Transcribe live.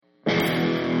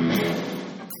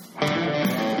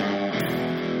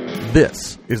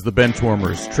This is the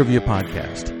Benchwarmers Trivia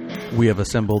Podcast. We have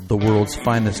assembled the world's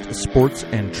finest sports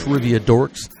and trivia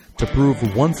dorks to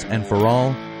prove once and for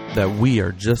all that we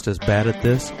are just as bad at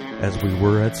this as we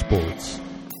were at sports.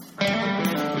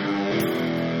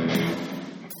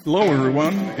 Hello,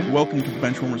 everyone, and welcome to the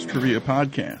Benchwarmers Trivia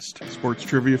Podcast, sports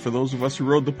trivia for those of us who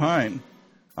rode the pine.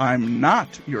 I'm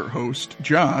not your host,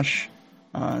 Josh.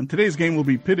 In today's game, we'll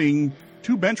be pitting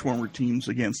two Benchwarmer teams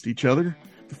against each other.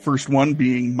 The first one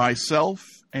being myself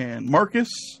and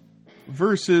Marcus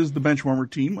versus the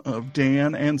Benchwarmer team of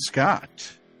Dan and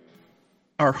Scott.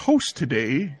 Our host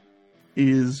today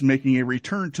is making a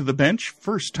return to the bench,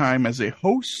 first time as a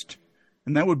host,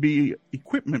 and that would be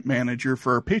equipment manager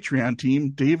for our Patreon team,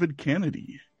 David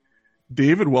Kennedy.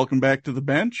 David, welcome back to the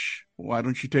bench. Why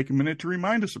don't you take a minute to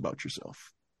remind us about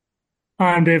yourself?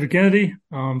 Hi, I'm David Kennedy.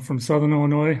 I'm from Southern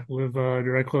Illinois, live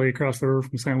directly across the river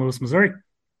from St. Louis, Missouri.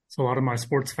 So a lot of my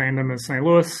sports fandom is St.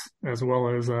 Louis, as well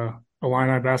as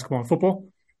Illini basketball and football.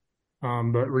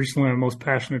 But recently, my most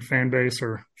passionate fan base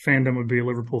or fandom would be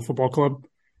Liverpool Football Club.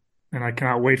 And I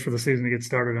cannot wait for the season to get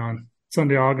started on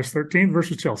Sunday, August 13th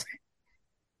versus Chelsea.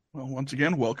 Well, once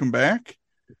again, welcome back.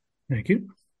 Thank you.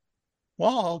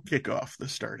 Well, I'll kick off the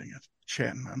starting of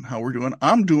chatting on how we're doing.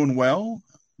 I'm doing well.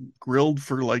 Grilled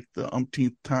for like the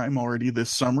umpteenth time already this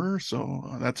summer,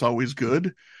 so that's always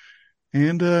good.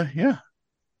 And yeah,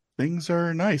 things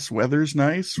are nice. Weather's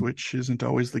nice, which isn't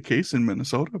always the case in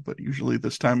Minnesota, but usually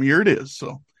this time of year it is.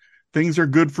 So things are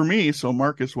good for me. So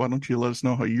Marcus, why don't you let us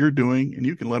know how you're doing, and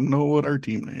you can let them know what our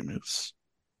team name is.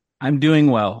 I'm doing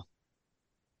well.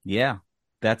 Yeah,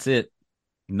 that's it.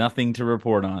 Nothing to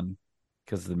report on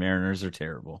because the Mariners are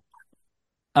terrible.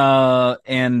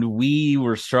 And we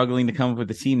were struggling to come up with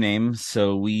a team name,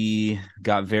 so we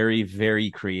got very,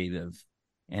 very creative.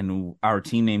 And our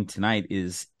team name tonight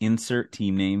is insert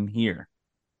team name here.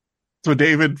 So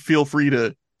David, feel free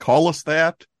to call us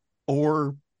that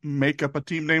or make up a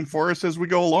team name for us as we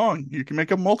go along. You can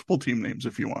make up multiple team names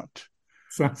if you want.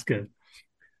 Sounds good.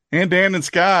 And Dan and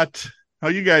Scott, how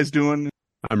you guys doing?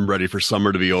 I'm ready for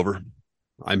summer to be over.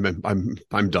 I'm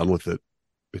done with it.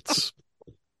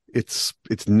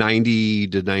 It's 90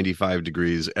 to 95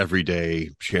 degrees every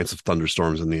day, chance of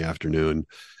thunderstorms in the afternoon,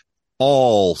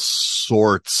 all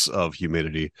sorts of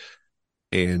humidity,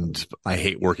 and I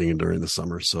hate working during the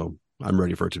summer, so I'm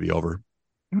ready for it to be over.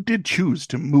 You did choose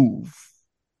to move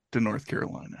to North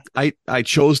Carolina. I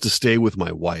chose to stay with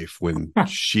my wife when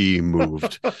she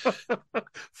moved.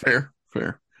 Fair.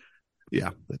 Yeah,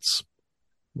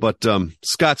 but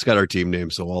Scott's got our team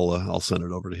name, so I'll send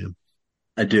it over to him.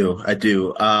 I do.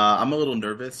 I'm a little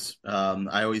nervous.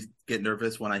 I always get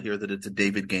nervous when I hear that it's a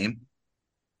David game.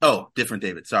 Oh, different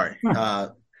David. Sorry.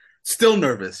 Still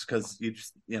nervous because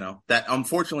that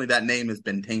unfortunately that name has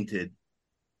been tainted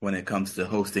when it comes to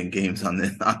hosting games on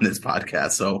this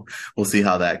podcast. So we'll see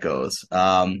how that goes.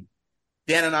 Dan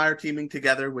and I are teaming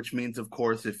together, which means, of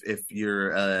course, if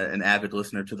you're an avid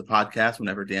listener to the podcast,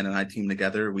 whenever Dan and I team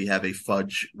together, we have a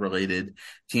fudge related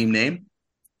team name.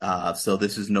 So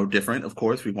this is no different. Of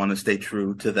course, we want to stay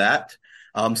true to that.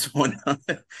 So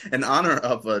in honor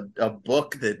of a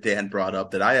book that Dan brought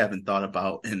up that I haven't thought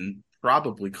about in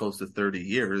probably close to 30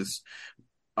 years,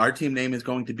 our team name is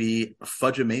going to be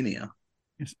Fudgemania.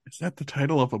 Is that the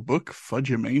title of a book,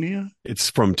 Fudgemania?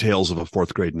 It's from Tales of a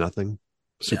Fourth Grade Nothing,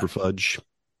 Super Fudge.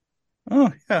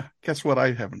 Oh, yeah. Guess what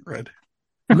I haven't read?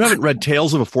 You haven't read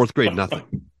Tales of a Fourth Grade Nothing?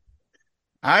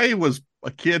 I was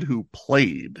a kid who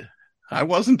played. I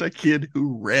wasn't a kid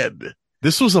who read.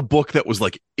 This was a book that was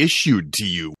like issued to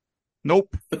you.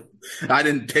 Nope. I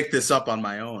didn't pick this up on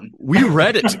my own. We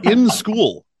read it in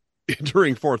school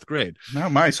during fourth grade.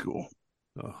 Not my school.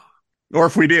 Oh. Or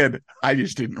if we did, I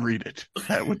just didn't read it.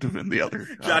 That would have been the other.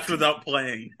 Josh was out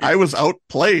playing. I was out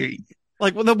playing.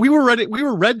 Like, well, we were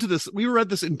read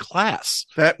this in class.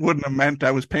 That wouldn't have meant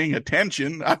I was paying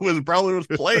attention. I was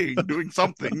playing, doing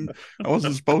something I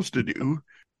wasn't supposed to do.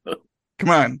 Come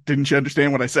on, didn't you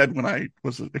understand what I said when I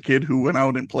was a kid who went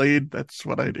out and played? That's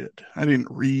what I did. I didn't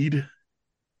read.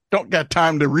 Don't got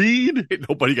time to read.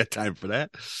 Nobody got time for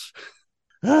that.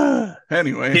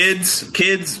 Anyway.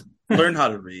 Kids, learn how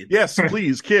to read. Yes,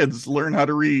 please, kids, learn how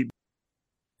to read.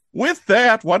 With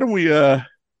that, why don't we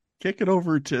kick it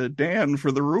over to Dan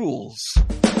for the rules.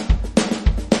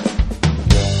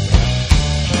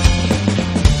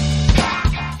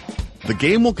 The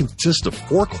game will consist of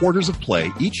 4 quarters of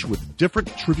play, each with different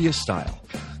trivia style.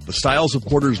 The styles of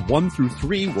quarters 1 through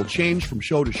 3 will change from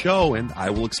show to show, and I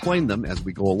will explain them as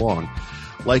we go along.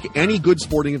 Like any good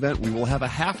sporting event, we will have a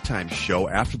halftime show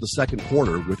after the second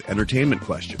quarter with entertainment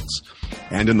questions.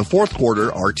 And in the fourth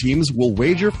quarter, our teams will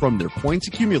wager from their points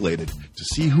accumulated to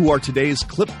see who are today's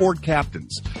clipboard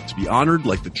captains, to be honored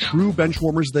like the true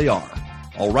benchwarmers they are.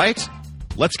 All right,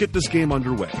 let's get this game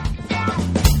underway.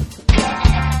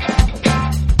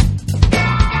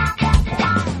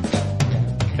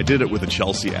 I did it with a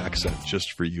Chelsea accent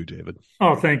just for you, David.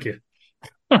 Oh, thank you.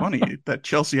 Funny, that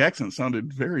Chelsea accent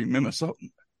sounded very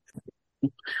Minnesotan.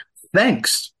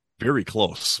 Thanks. Very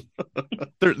close.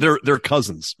 They're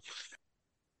cousins.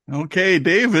 Okay,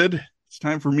 David, it's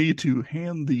time for me to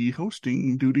hand the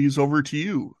hosting duties over to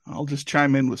you. I'll just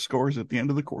chime in with scores at the end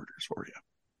of the quarters for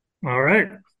you. All right.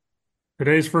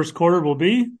 Today's first quarter will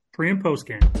be pre and post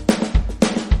game.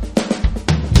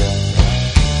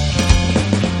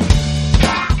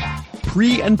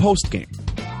 Pre and post game.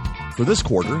 For this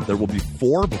quarter, there will be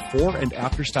 4 before and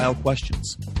after style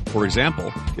questions. For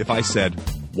example, if I said,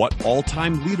 what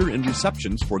all-time leader in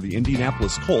receptions for the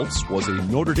Indianapolis Colts was a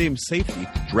Notre Dame safety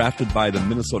drafted by the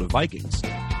Minnesota Vikings,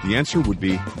 the answer would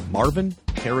be Marvin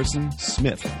Harrison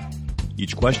Smith.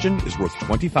 Each question is worth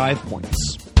 25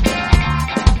 points.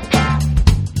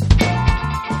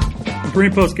 Pre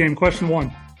and post game, question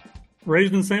 1.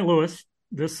 Raised in St. Louis,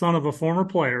 this son of a former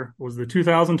player was the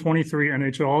 2023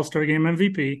 NHL All-Star Game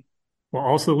MVP, while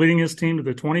also leading his team to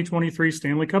the 2023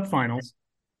 Stanley Cup Finals,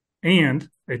 and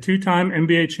a 2-time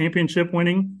NBA championship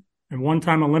winning and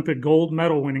 1-time Olympic gold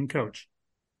medal winning coach.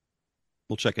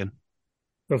 We'll check in.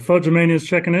 So Fudgemania is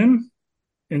checking in.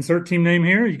 Insert team name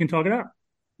here. You can talk it out.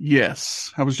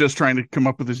 Yes, I was just trying to come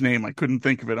up with his name. I couldn't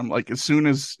think of it. I'm like, as soon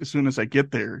as I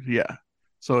get there, yeah.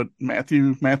 So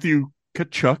Matthew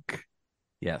Tkachuk.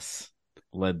 Yes,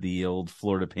 led the old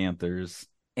Florida Panthers.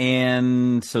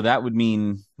 And so that would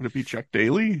mean... Would it be Chuck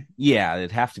Daly? Yeah,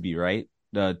 it'd have to be, right?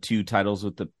 2 titles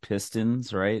with the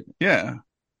Pistons, right? Yeah.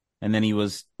 And then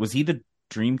was he the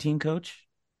Dream Team coach?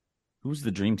 Who was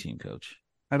the Dream Team coach?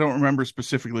 I don't remember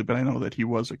specifically, but I know that he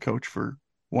was a coach for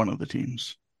one of the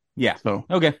teams. Yeah. So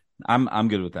okay, I'm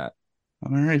good with that.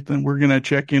 All right, then we're gonna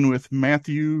check in with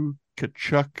Matthew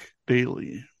Tkachuk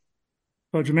Daly.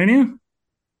 Fudgemania?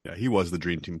 Yeah, he was the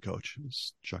Dream Team coach. It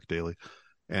was Chuck Daly.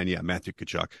 And yeah, Matthew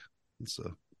Tkachuk. It's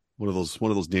one of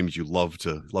those names you love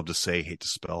to say, hate to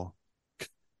spell.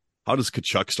 How does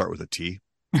Tkachuk start with a T?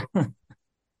 I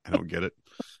don't get it.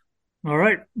 All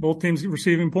right. Both teams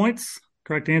receiving points.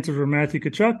 Correct answers were Matthew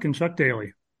Tkachuk and Chuck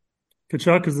Daly.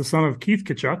 Tkachuk is the son of Keith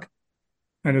Tkachuk,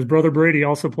 and his brother Brady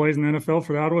also plays in the NFL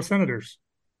for the Ottawa Senators.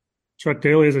 Chuck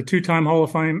Daly is a 2-time Hall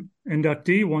of Fame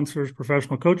inductee, once for his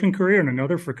professional coaching career and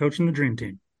another for coaching the Dream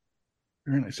Team.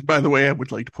 Very nice. By the way, I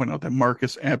would like to point out that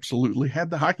Marcus absolutely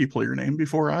had the hockey player name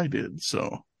before I did.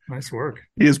 So nice work.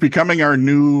 He is becoming our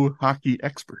new hockey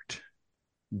expert.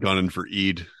 Gunning for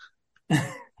Eid. I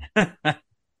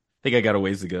think I got a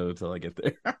ways to go until I get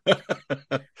there.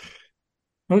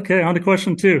 Okay, on to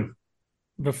question 2.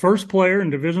 The first player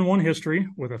in Division I history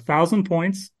with 1,000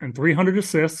 points and 300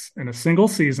 assists in a single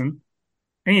season,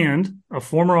 and a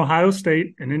former Ohio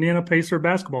State and Indiana Pacer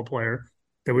basketball player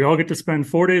that we all get to spend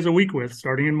 4 days a week with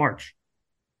starting in March.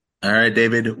 All right,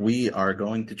 David, we are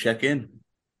going to check in.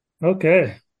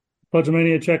 Okay.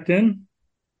 Fudgemania checked in.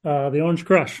 The Orange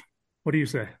Crush. What do you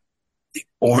say? The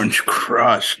Orange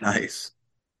Crush. Nice.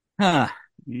 Huh.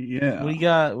 Yeah. What you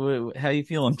got? How you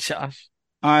feeling, Josh?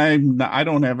 I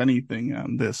don't have anything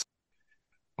on this.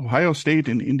 Ohio State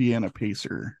and Indiana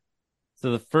Pacer.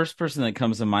 So the first person that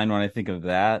comes to mind when I think of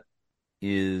that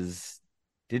is...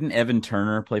 Didn't Evan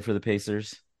Turner play for the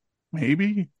Pacers?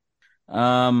 Maybe.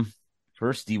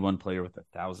 First D1 player with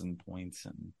 1,000 points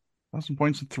and 1,000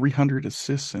 points and 300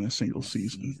 assists in a single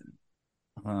season.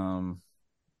 Oh,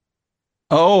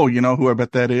 you know who I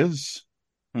bet that is?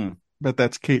 Bet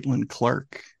that's Caitlin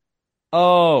Clark.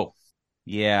 Oh,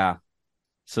 yeah.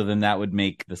 So then that would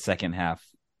make the second half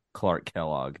Clark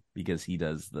Kellogg because he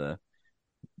does the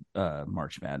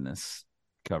March Madness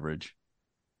coverage.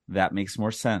 That makes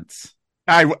more sense.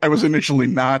 I was initially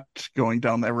not going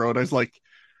down that road. I was like,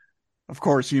 of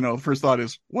course, the first thought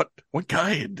is, what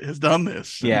guy has done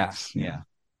this? Yeah.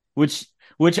 Which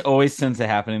always tends to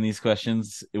happen in these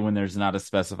questions when there's not a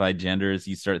specified gender, is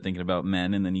you start thinking about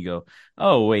men and then you go,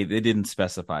 oh, wait, they didn't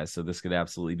specify. So this could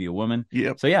absolutely be a woman.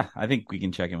 Yep. So yeah, I think we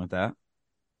can check in with that.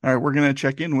 All right, we're going to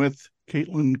check in with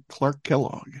Caitlin Clark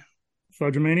Kellogg.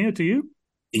 Fudgemania, to you?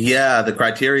 Yeah, the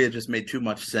criteria just made too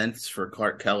much sense for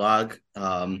Clark Kellogg.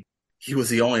 he was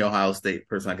the only Ohio State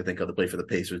person I could think of to play for the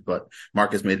Pacers, but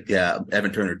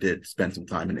Evan Turner did spend some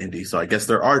time in Indy. So I guess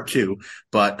there are two,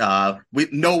 but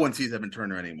no one sees Evan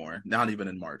Turner anymore, not even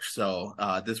in March. So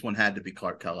this one had to be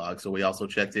Clark Kellogg. So we also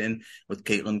checked in with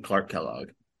Caitlin Clark Kellogg.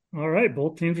 All right,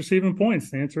 both teams receiving points.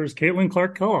 The answer is Caitlin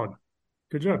Clark Kellogg.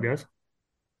 Good job, guys.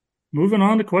 Moving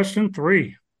on to question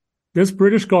 3. This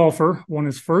British golfer won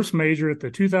his first major at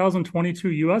the 2022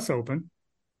 U.S. Open,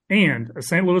 and a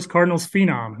St. Louis Cardinals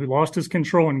phenom who lost his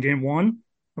control in Game 1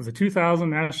 of the 2000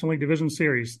 National League Division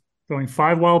Series, throwing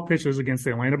 5 wild pitches against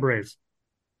the Atlanta Braves.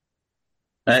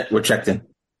 All right, we're checked in.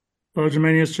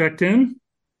 Bojamania's checked in.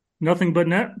 Nothing but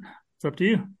net. It's up to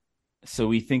you. So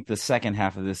we think the second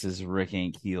half of this is Rick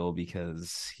Ankiel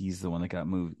because he's the one that got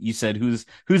moved. You said, who's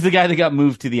the guy that got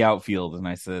moved to the outfield? And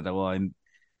I said, well, I'm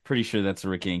pretty sure that's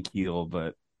Rick Ankiel,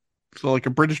 but... So like a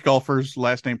British golfer's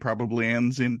last name probably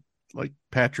ends in like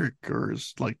Patrick, or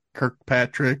is like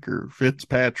Kirkpatrick or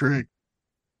Fitzpatrick.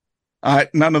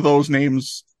 None of those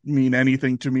names mean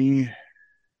anything to me.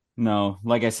 No,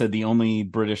 like I said, the only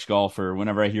British golfer,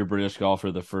 whenever I hear British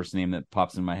golfer, the first name that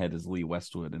pops in my head is Lee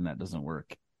Westwood, and that doesn't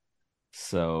work.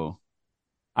 So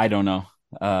I don't know.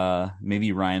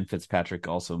 Maybe Ryan Fitzpatrick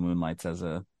also moonlights as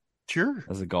a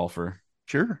golfer.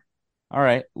 Sure. All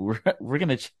right, we're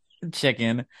gonna check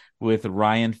in with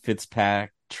Ryan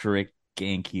Fitzpatrick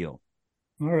Ankiel.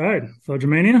 All right,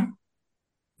 Fudgemania.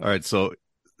 All right, so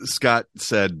Scott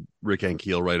said Rick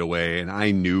Ankiel right away, and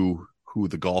I knew who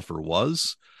the golfer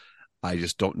was. I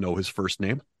just don't know his first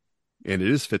name, and it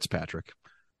is Fitzpatrick,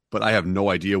 but I have no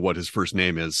idea what his first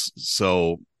name is.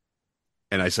 So,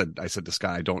 and I said to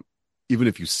Scott, I don't, even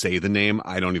if you say the name,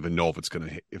 I don't even know if it's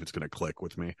gonna click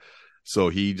with me. So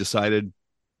he decided,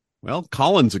 well,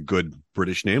 Colin's a good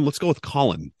British name. Let's go with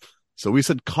Colin. So we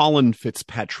said Colin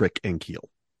Fitzpatrick Ankiel.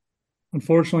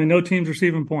 Unfortunately, no teams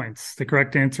receiving points. The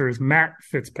correct answer is Matt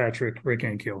Fitzpatrick Rick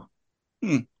Ankiel.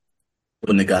 Wouldn't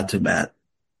have got to Matt.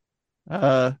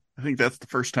 I think that's the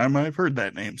first time I've heard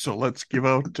that name. So let's give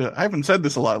out. I haven't said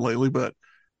this a lot lately, but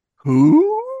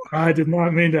who? I did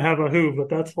not mean to have a who, but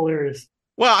that's hilarious.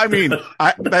 Well, I mean,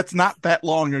 that's not that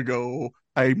long ago.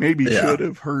 I maybe should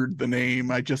have heard the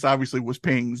name. I just obviously was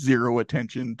paying zero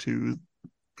attention to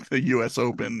the U.S.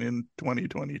 Open in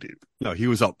 2022. No, he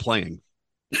was out playing.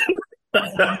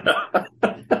 Have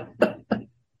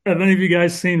any of you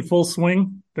guys seen Full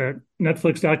Swing, that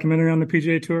Netflix documentary on the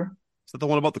PGA Tour? Is that the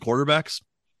one about the quarterbacks?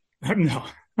 No.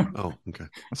 Oh, okay.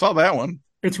 I saw that one.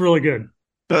 It's really good.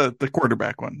 The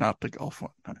quarterback one, not the golf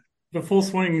one. The Full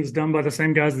Swing is done by the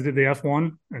same guys that did the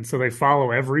F1, and so they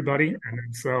follow everybody. And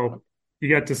then so you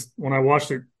got to, when I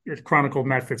watched it, it chronicled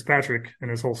Matt Fitzpatrick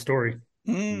and his whole story.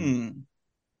 It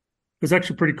was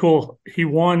actually pretty cool. He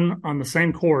won on the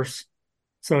same course.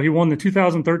 So he won the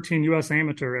 2013 U.S.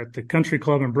 Amateur at the Country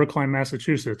Club in Brookline,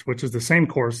 Massachusetts, which is the same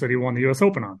course that he won the U.S.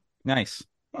 Open on. Nice.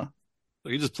 So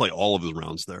he just play all of his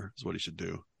rounds there is what he should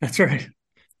do. That's right.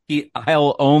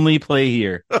 I'll only play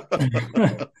here.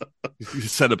 He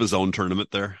set up his own tournament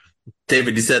there.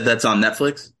 David, you said that's on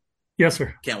Netflix? Yes,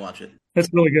 sir. Can't watch it. That's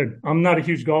really good. I'm not a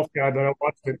huge golf guy, but I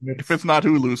watched it. If it's not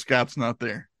Hulu, Scott's not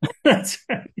there. That's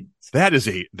right. That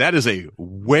is a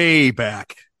way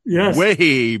back. Yes.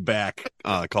 Way back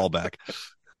callback.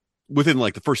 Within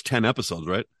like the first 10 episodes,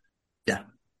 right? Yeah.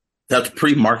 That's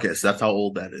pre-Marcus. That's how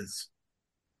old that is.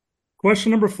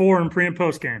 Question number 4 in pre and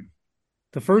post game.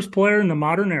 The first player in the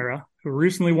modern era who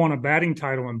recently won a batting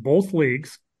title in both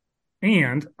leagues,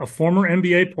 and a former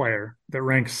NBA player that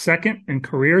ranks second in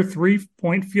career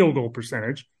 3-point field goal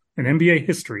percentage in NBA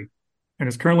history, and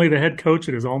is currently the head coach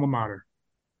at his alma mater.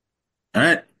 All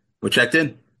right. We're checked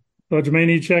in.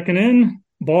 Bojamani checking in.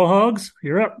 Ball Hogs,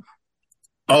 you're up.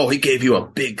 Oh, he gave you a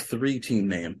big 3 team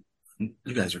name.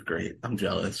 You guys are great. I'm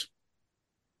jealous.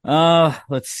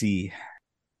 Let's see.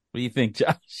 What do you think,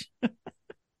 Josh?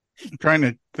 I'm trying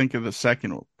to think of the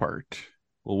second part.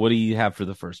 Well, what do you have for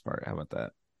the first part? How about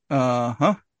that?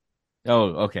 Oh,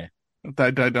 okay.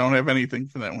 I don't have anything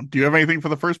for that one. Do you have anything for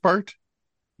the first part?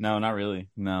 No, not really.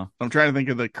 No. I'm trying to think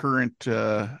of the current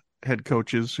head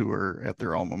coaches who are at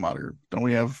their alma mater. Don't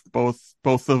we have both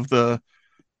of the?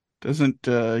 Doesn't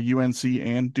UNC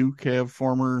and Duke have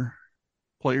former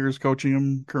players coaching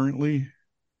them currently?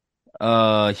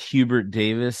 Hubert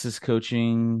Davis is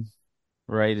coaching,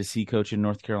 right? Is he coaching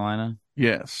North Carolina?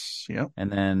 Yes. Yep.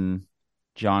 And then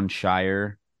John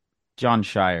Shire. John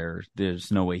Shire,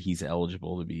 there's no way he's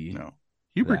eligible to be. No.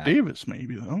 Hubert Davis,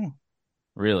 maybe, though.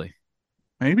 Really?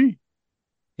 Maybe.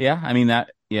 Yeah, I mean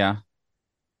that, yeah.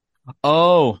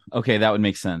 Oh, okay, that would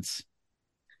make sense.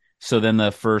 So then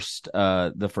the first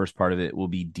part of it will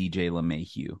be DJ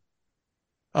LeMahieu.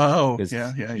 Oh,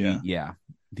 yeah. Yeah.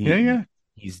 Yeah.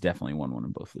 He's definitely won one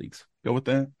in both leagues. Go with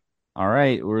that. All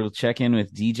right, we'll check in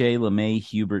with DJ LeMay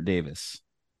Hubert Davis.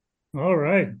 All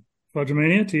right.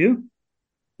 Fudgemania, to you.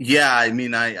 Yeah, I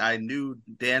mean, I knew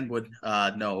Dan would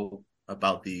know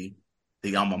about the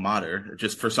alma mater.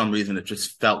 Just for some reason, it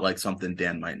just felt like something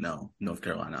Dan might know. North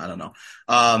Carolina, I don't know.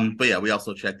 But yeah, we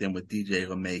also checked in with DJ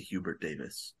LeMay Hubert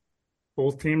Davis.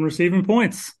 Both team receiving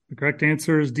points. The correct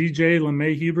answer is DJ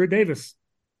LeMay Hubert Davis.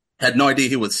 Had no idea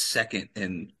he was second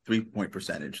in 3-point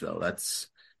percentage, though.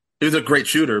 He was a great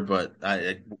shooter, but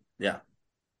yeah.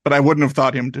 But I wouldn't have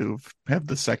thought him to have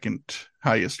the second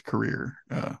highest career.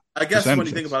 I guess when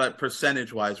you think about it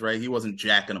percentage-wise, right, he wasn't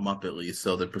jacking them up at least,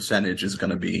 so the percentage is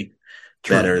going to be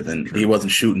better than he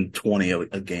wasn't shooting 20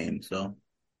 a game. So,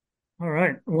 all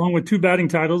right. Along with 2 batting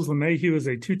titles, LeMahieu is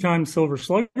a 2-time Silver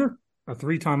Slugger, a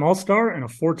 3-time All-Star, and a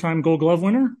 4-time Gold Glove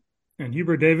winner. And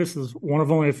Hubert Davis is one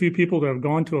of only a few people that have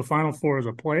gone to a Final Four as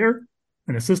a player,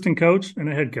 an assistant coach, and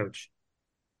a head coach.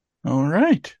 All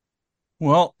right.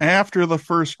 Well, after the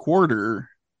first quarter,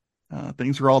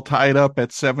 things were all tied up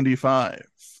at 75.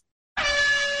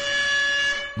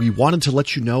 We wanted to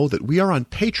let you know that we are on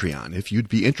Patreon if you'd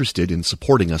be interested in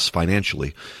supporting us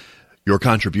financially. Your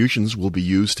contributions will be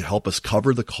used to help us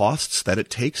cover the costs that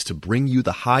it takes to bring you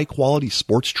the high-quality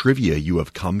sports trivia you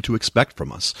have come to expect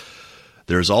from us.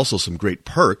 There's also some great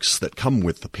perks that come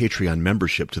with the Patreon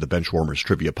membership to the Benchwarmers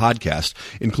Trivia Podcast,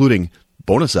 including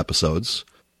bonus episodes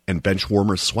and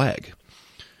Benchwarmers swag.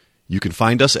 You can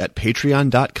find us at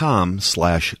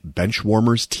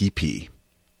patreon.com/benchwarmerstp.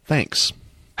 Thanks.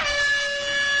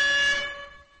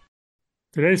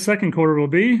 Today's second quarter will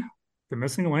be The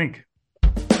Missing Link.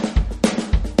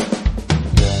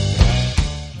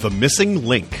 The Missing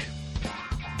Link.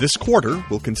 This quarter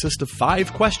will consist of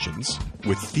 5 questions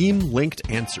with theme-linked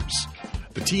answers.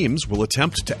 The teams will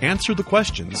attempt to answer the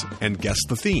questions and guess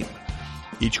the theme.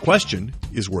 Each question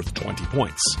is worth 20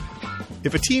 points.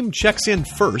 If a team checks in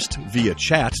first via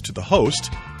chat to the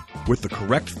host with the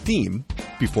correct theme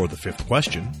before the 5th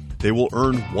question, they will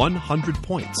earn 100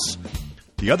 points.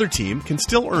 The other team can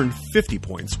still earn 50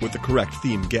 points with the correct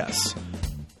theme guess.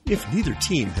 If neither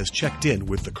team has checked in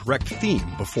with the correct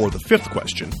theme before the 5th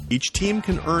question, each team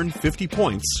can earn 50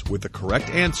 points with the correct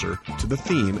answer to the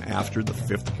theme after the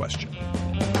 5th question.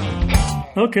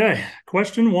 Okay,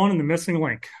 question 1 in The Missing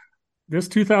Link. This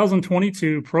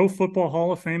 2022 Pro Football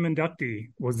Hall of Fame inductee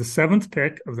was the 7th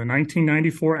pick of the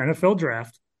 1994 NFL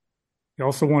Draft. He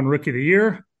also won Rookie of the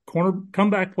Year,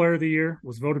 Comeback Player of the Year,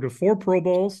 was voted to 4 Pro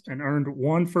Bowls, and earned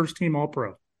 1 first-team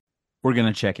All-Pro. We're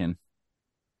going to check in.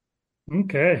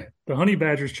 Okay. The Honey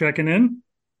Badgers checking in.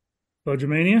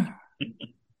 Fudgemania.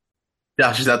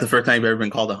 Josh, is that the first time you've ever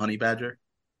been called a honey badger?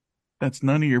 That's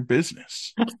none of your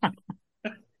business.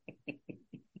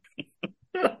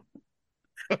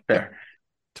 Fair.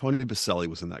 Tony Baselli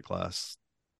was in that class.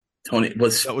 Tony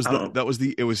was it was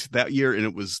that year, and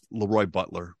it was Leroy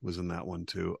Butler was in that one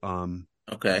too.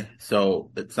 Okay, so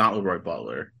it's not Leroy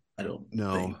Butler. I don't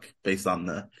think, based on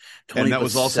the Tony. And that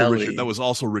Baselli. was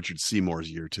also Richard Seymour's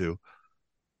year too.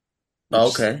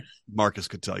 Okay, Marcus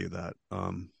could tell you that.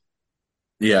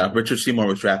 Yeah, Richard Seymour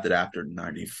was drafted after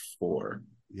 94.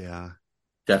 Yeah,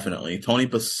 definitely. Tony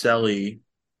Baselli.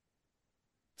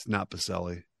 It's not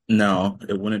Baselli. No,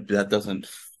 it wouldn't. That doesn't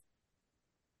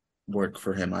work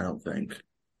for him, I don't think. I'm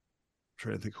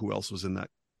trying to think who else was in that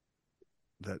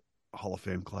Hall of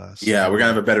Fame class. Yeah, we're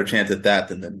gonna have a better chance at that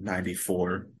than the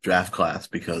 94 draft class,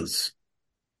 because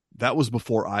that was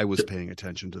before I was paying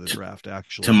attention to the draft,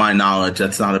 actually. To my knowledge,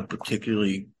 that's not a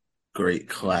particularly great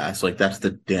class. Like, that's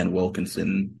the Dan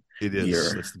Wilkinson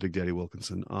year. It's the Big Daddy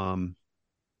Wilkinson.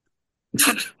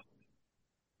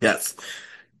 Yes.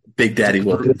 Big Daddy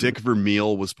Wilkinson. Dick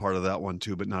Vermeil was part of that one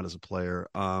too, but not as a player.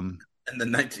 I don't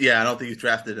think he's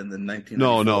drafted in the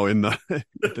 1994. No, in the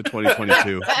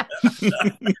 2022.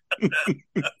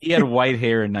 He had white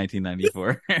hair in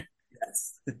 1994.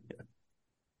 Yes.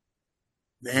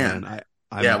 Man,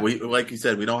 we like you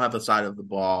said, we don't have the side of the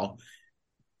ball.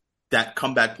 That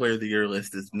comeback player of the year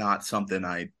list is not something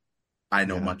I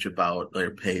know much about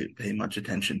or pay much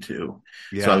attention to.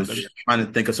 Yeah, so I was just trying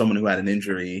to think of someone who had an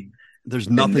injury.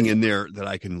 There's nothing in there that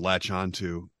I can latch on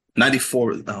to.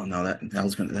 94. Oh no, that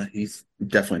was gonna. He's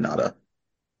definitely not a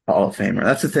Hall of Famer.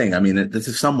 That's the thing. I mean, this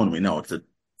is someone we know. It's a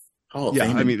Hall of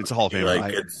Fame. I mean, it's a Hall of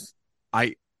Famer.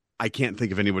 Like, I can't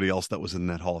think of anybody else that was in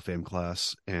that Hall of Fame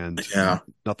class, and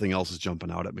nothing else is jumping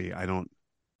out at me. I don't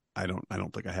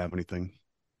think I have anything.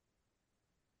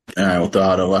 All right, we'll throw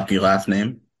out a lucky last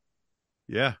name.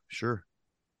 Yeah, sure.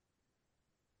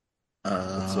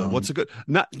 What's a good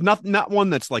not one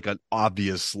that's like an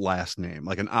obvious last name,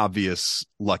 like an obvious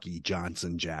Lucky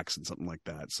Johnson Jackson, something like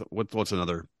that. So what's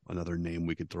another name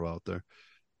we could throw out there?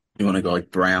 You want to go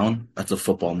like Brown? That's a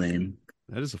football name.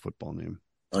 That is a football name.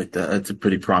 Like that. That's a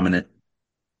pretty prominent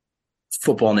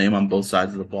football name on both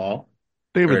sides of the ball.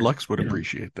 David Lux would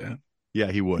appreciate that.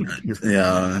 Yeah, he would.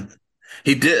 Yeah,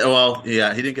 he did. Well,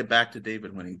 yeah, he didn't get back to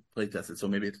David when he play tested, so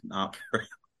maybe it's not.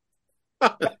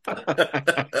 All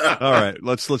right,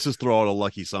 let's just throw out a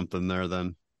Lucky something there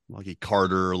then. Lucky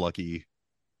Carter, Lucky.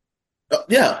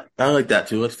 Yeah, I like that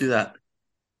too. Let's do that.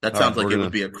 That sounds like it gonna...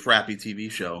 would be a crappy TV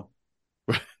show.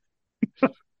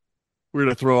 We're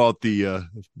gonna throw out the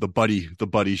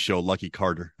buddy show, Lucky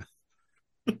Carter.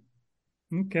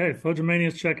 Okay,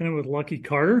 Fudgemania's checking in with Lucky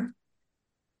Carter.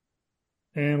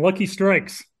 And Lucky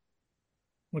Strikes.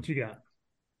 What you got?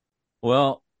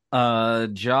 Well,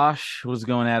 Josh was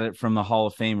going at it from the Hall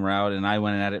of Fame route, and I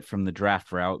went at it from the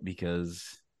draft route because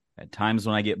at times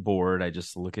when I get bored, I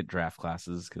just look at draft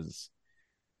classes because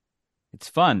it's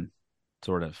fun,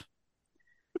 sort of.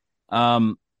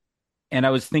 And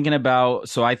I was thinking about,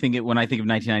 so I think when I think of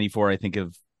 1994, I think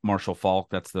of Marshall Faulk.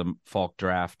 That's the Faulk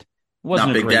draft.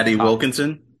 Not Big Daddy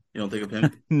Wilkinson? You don't think of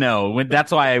him? No,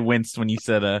 that's why I winced when you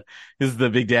said this is the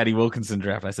Big Daddy Wilkinson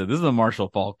draft. I said this is the Marshall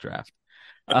Faulk draft.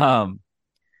 And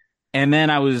then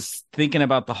I was thinking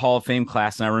about the Hall of Fame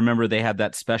class, and I remember they had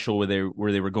that special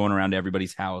where they were going around to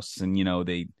everybody's house, and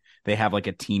they have like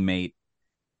a teammate,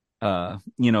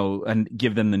 and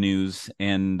give them the news.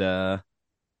 And I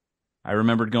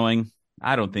remembered going,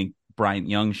 I don't think Bryant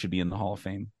Young should be in the Hall of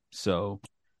Fame, so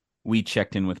we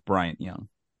checked in with Bryant Young.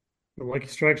 The Lucky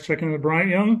Strikes checking in with Bryant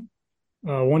Young.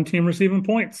 One team receiving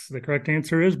points. The correct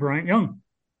answer is Bryant Young.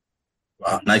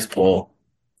 Wow, nice poll.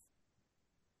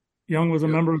 Young was a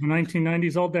member of the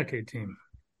 1990s All-Decade team.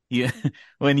 Yeah,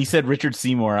 when you said Richard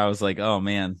Seymour, I was like, oh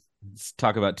man, let's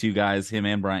talk about two guys, him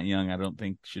and Bryant Young. I don't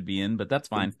think should be in, but that's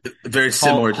fine. Very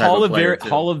similar type of player.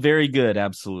 Hall of Very Good,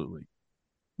 absolutely.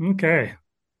 Okay.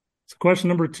 So question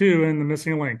number 2 in the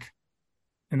missing link.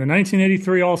 In the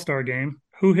 1983 All-Star Game,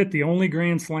 who hit the only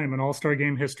grand slam in All-Star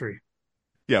Game history?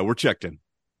 Yeah, we're checked in.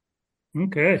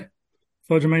 Okay.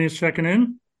 Fudgemania's checking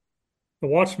in. The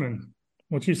Watchman,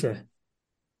 what you say?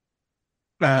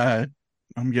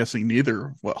 I'm guessing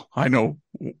neither. Well, I know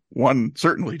one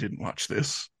certainly didn't watch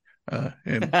this. And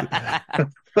the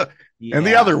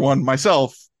other one,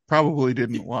 myself, probably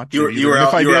didn't watch it. You were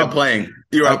out playing.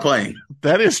 You were out playing.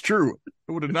 That is true.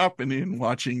 I would have not been in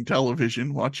watching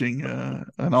television, watching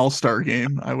an all-star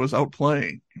game. I was out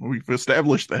playing. We've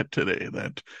established that today,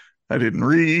 that I didn't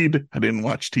read, I didn't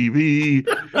watch TV,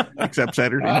 except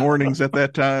Saturday mornings at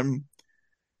that time.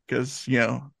 Because,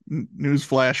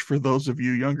 newsflash for those of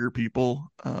you younger people,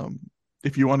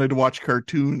 if you wanted to watch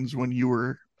cartoons when you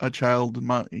were a child,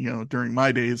 during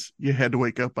my days, you had to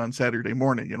wake up on Saturday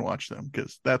morning and watch them,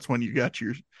 because that's when you got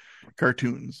your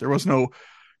cartoons. There was no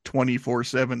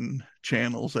 24/7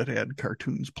 channels that had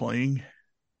cartoons playing.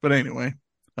 But anyway,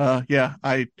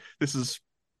 I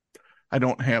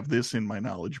don't have this in my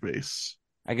knowledge base.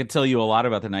 I could tell you a lot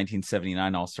about the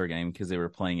 1979 All-Star Game because they were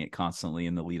playing it constantly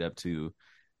in the lead up to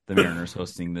the Mariners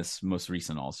hosting this most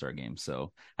recent All-Star Game.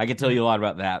 So I could tell you a lot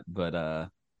about that, but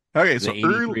okay, the so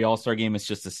 83 All-Star Game is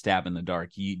just a stab in the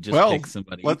dark. You just pick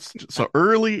somebody. So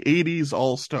early 80s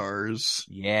All-Stars.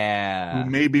 Yeah. Who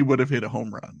maybe would have hit a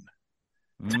home run.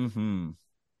 Mm-hmm.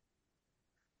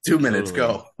 2 minutes,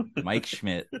 go. Mike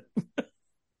Schmidt.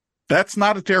 That's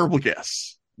not a terrible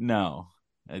guess. No,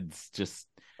 it's just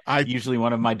usually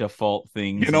one of my default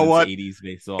things. You know what? 80s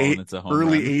baseball, and it's a home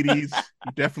early run. 80s.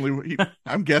 Definitely.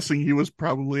 I'm guessing he was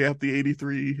probably at the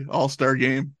 83 All-Star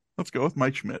Game. Let's go with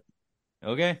Mike Schmidt.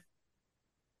 Okay.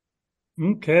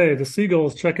 Okay, the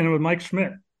Seagulls checking in with Mike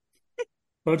Schmidt.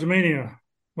 Fudgemania,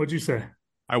 what'd you say?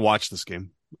 I watched this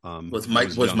game. Was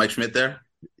Mike Schmidt there?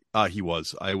 He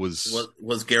was.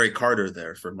 Was Gary Carter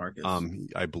there for Marcus?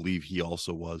 I believe he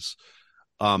also was.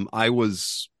 I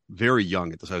was very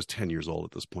young at this. I was 10 years old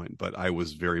at this point, but I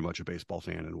was very much a baseball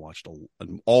fan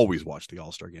and always watched the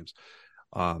All-Star games.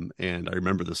 And I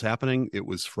remember this happening. It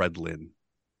was Fred Lynn.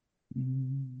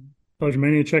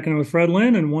 Fudgemania checking in with Fred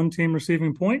Lynn, and one team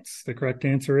receiving points. The correct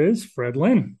answer is Fred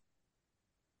Lynn.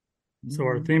 So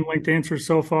our theme-linked answers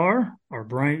so far are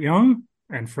Bryant Young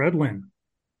and Fred Lynn.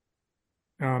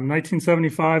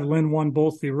 1975, Lynn won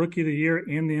both the Rookie of the Year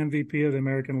and the MVP of the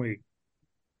American League,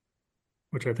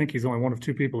 which I think he's only one of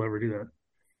 2 people to ever do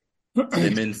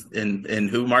that. And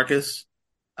who, Marcus?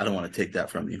 I don't want to take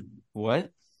that from you. What?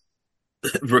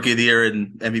 Rookie of the Year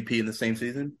and MVP in the same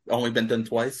season? Only been done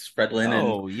twice? Fred Lynn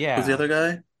yeah. Who's the other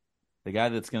guy? The guy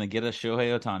that's going to get us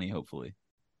Shohei Ohtani, hopefully.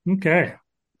 Okay.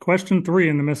 Question 3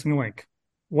 in the missing link.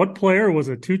 What player was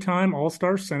a two-time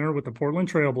All-Star center with the Portland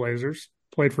Trail Blazers,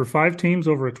 played for 5 teams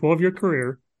over a 12-year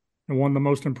career, and won the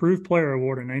Most Improved Player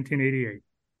award in 1988?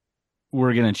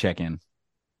 We're going to check in.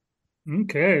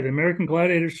 Okay. The American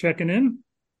Gladiators checking in.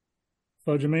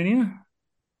 Fudgemania,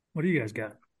 what do you guys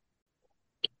got?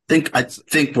 I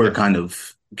think we're kind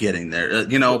of getting there.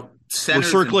 We're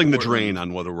circling the Portland, drain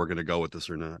on whether we're going to go with this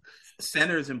or not.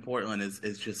 Centers in Portland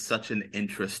is just such an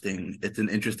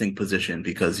interesting position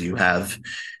because you have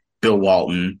Bill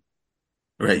Walton,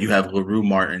 right? You have LaRue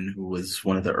Martin, who was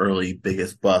one of the early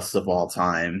biggest busts of all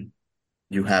time.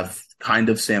 You have kind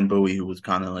of Sam Bowie, who was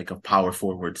kind of like a power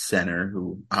forward center,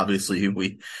 who obviously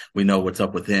we know what's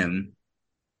up with him.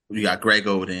 You got Greg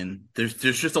Oden. There's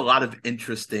just a lot of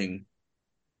interesting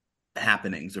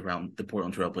happenings around the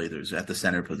Portland Trail Blazers at the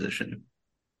center position.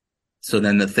 So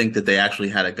then to think that they actually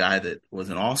had a guy that was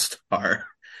an all-star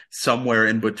somewhere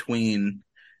in between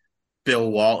Bill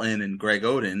Walton and Greg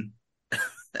Oden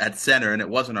at center, and it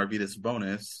wasn't Arvydas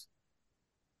Sabonis,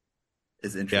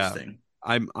 is interesting.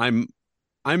 Yeah,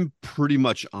 I'm pretty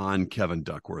much on Kevin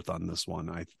Duckworth on this one.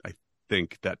 I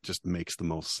think that just makes the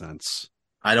most sense.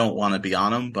 I don't want to be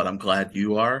on him, but I'm glad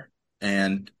you are.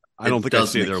 And I don't think I'd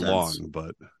stay there long,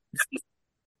 but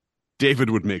David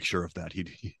would make sure of that.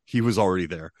 He was already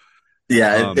there.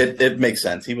 Yeah, it makes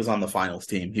sense. He was on the finals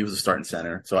team. He was a starting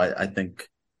center. So I think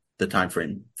the time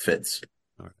frame fits.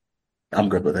 All right. I'm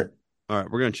good with it. All right,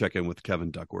 we're going to check in with Kevin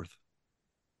Duckworth.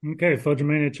 Okay,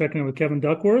 Fudgemania checking in with Kevin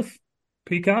Duckworth.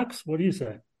 Peacocks, what do you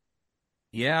say?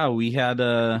 Yeah, we had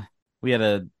a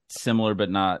similar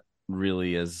but not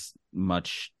really as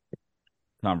much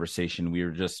conversation.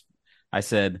 I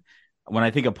said, when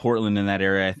I think of Portland in that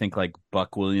area, I think like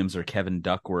Buck Williams or Kevin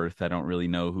Duckworth. I don't really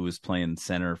know who was playing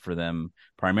center for them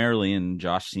primarily, and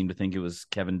Josh seemed to think it was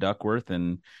Kevin Duckworth,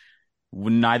 and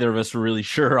neither of us were really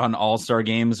sure on all-star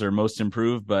games or most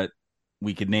improved, but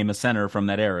we could name a center from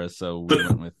that era, so we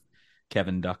went with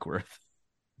Kevin Duckworth.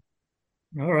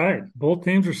 All right. Both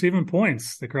teams receiving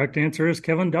points. The correct answer is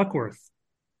Kevin Duckworth.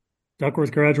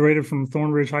 Duckworth graduated from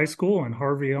Thornridge High School in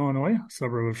Harvey, Illinois, a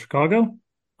suburb of Chicago.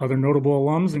 Other notable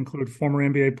alums include former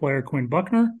NBA player Quinn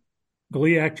Buckner,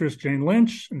 Glee actress Jane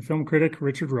Lynch, and film critic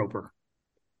Richard Roper.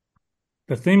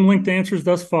 The theme-linked answers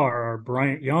thus far are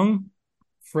Bryant Young,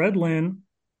 Fred Lynn,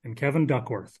 and Kevin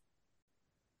Duckworth.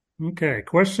 Okay,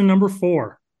 question number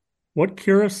 4. What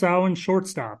Curaçaoan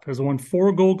shortstop has won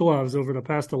 4 Gold Gloves over the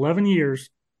past 11 years,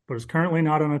 but is currently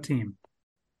not on a team?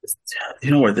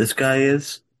 You know where this guy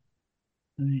is?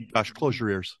 Josh, close your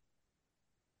ears.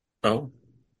 Oh.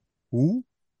 Who?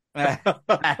 Nice. You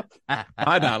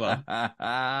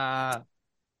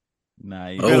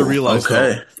got to realize,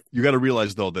 you got to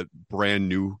realize though that brand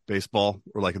new baseball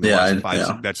or like in the last 5 years,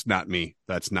 that's not me.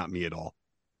 That's not me at all.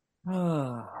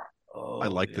 I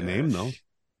like the name though.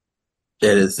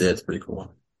 It is. It's pretty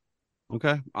cool.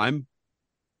 Okay,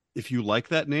 if you like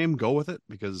that name, go with it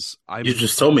because You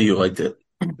just told me you liked it.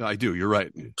 I do. You're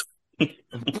right.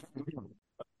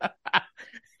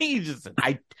 You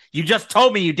just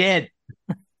told me you did.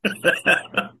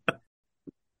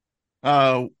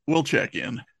 We'll check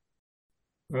in.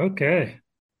 Okay.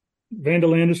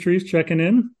 Vandal Industries checking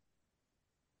in.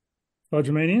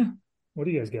 Fudgemania, what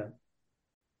do you guys got?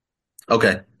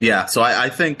 Okay. Yeah. So I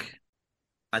think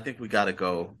we got to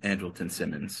go Andrelton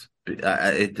Simmons.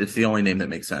 It's the only name that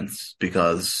makes sense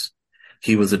because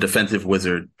he was a defensive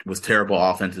wizard, was terrible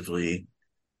offensively.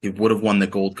 He would have won the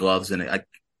Gold Gloves, and I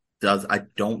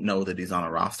don't know that he's on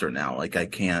a roster now. Like I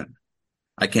can't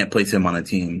place him on a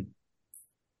team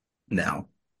now.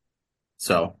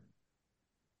 So,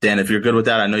 Dan, if you're good with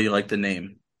that, I know you like the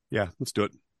name. Yeah, let's do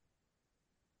it.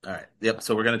 All right. Yep.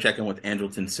 So we're gonna check in with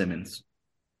Andrelton Simmons.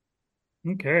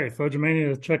 Okay,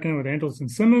 Fudgemania is checking in with Andrelton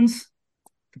Simmons.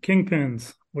 The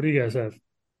Kingpins, what do you guys have?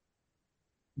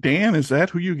 Dan, is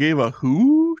that who you gave a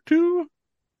who to? Like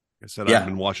I said, I've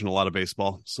been watching a lot of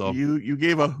baseball. So you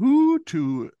gave a who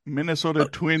to Minnesota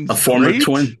Twins, a former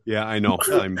Twin. Yeah, I know.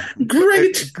 I'm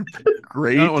great.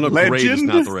 Great. Legend. Great is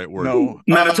not the right word. No,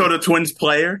 Minnesota Twins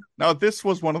player. Now this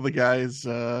was one of the guys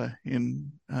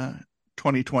in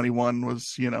 2021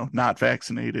 was not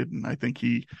vaccinated, and I think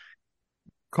he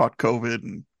caught COVID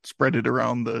and spread it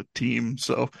around the team.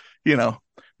 So,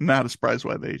 not a surprise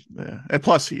why they, and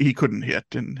plus he couldn't hit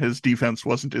and his defense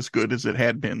wasn't as good as it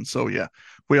had been. So yeah,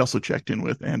 we also checked in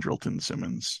with Andrelton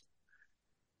Simmons.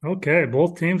 Okay.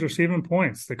 Both teams receiving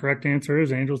points. The correct answer is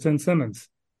Andrelton Simmons.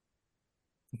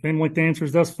 The theme-linked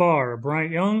answers thus far are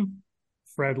Bryant Young,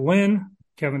 Fred Lynn,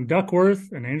 Kevin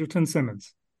Duckworth, and Andrelton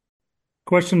Simmons.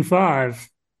 Question 5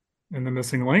 in the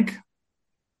missing link.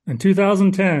 In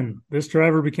 2010, this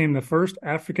driver became the first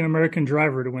African-American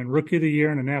driver to win Rookie of the Year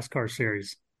in a NASCAR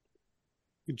series.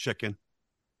 You can check in.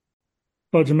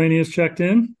 Fudgemania's checked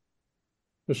in.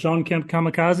 The Sean Kemp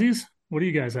Kamikazes. What do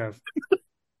you guys have?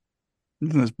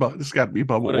 This got to be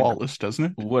Bubba Wallace, doesn't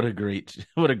it? What a great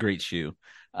shoe.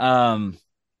 Yeah,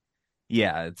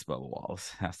 it's Bubba Wallace.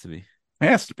 Has to be.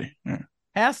 Has to be. Yeah.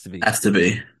 Has to be.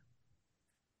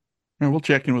 Yeah, we'll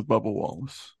check in with Bubba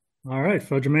Wallace. All right,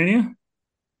 Fudgemania.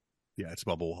 Yeah, it's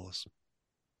Bubba Wallace.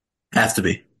 Has to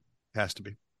be. Has to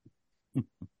be.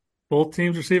 Both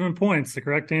teams receiving points. The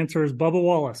correct answer is Bubba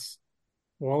Wallace.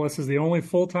 Wallace is the only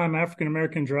full-time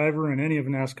African-American driver in any of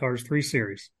NASCAR's 3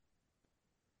 series.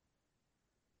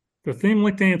 The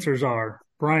theme-linked answers are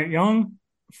Bryant Young,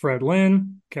 Fred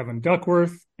Lynn, Kevin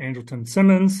Duckworth, Andrelton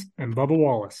Simmons, and Bubba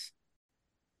Wallace.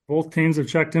 Both teams have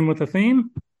checked in with a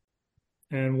theme,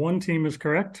 and one team is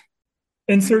correct.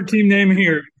 Insert team name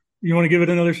here. You want to give it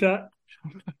another shot?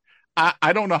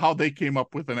 I don't know how they came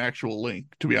up with an actual link,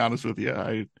 to be honest with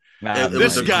you.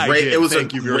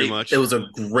 Thank you very much. It was a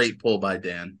great pull by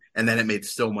Dan, and then it made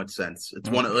so much sense. It's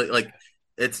one of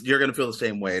you're gonna feel the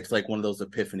same way. It's like one of those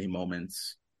epiphany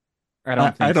moments. I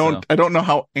don't know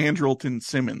how Andrelton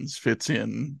Simmons fits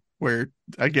in. Where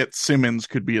I get Simmons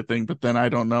could be a thing, but then I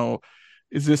don't know.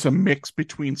 Is this a mix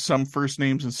between some first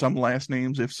names and some last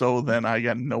names? If so, then I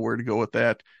got nowhere to go with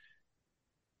that.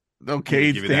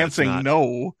 Okay, dancing.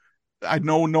 No, I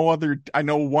know no other. I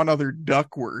know one other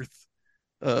Duckworth.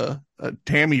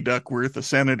 Tammy Duckworth, a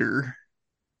senator.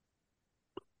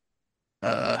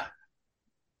 I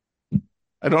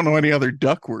don't know any other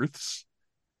Duckworths.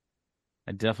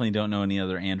 I definitely don't know any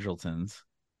other Andreltons.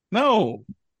 No.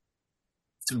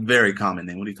 It's a very common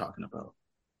name. What are you talking about?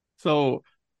 So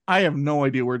I have no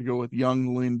idea where to go with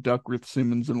Young, Lynn, Duckworth,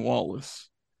 Simmons, and Wallace.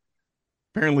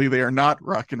 Apparently they are not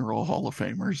Rock and Roll Hall of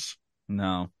Famers.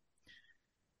 No.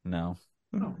 Oh,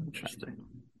 interesting.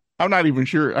 I'm not even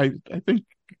sure. I think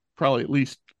probably at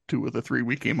least 2 of the 3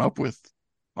 we came up with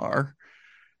are.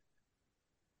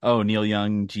 Oh, Neil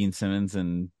Young, Gene Simmons,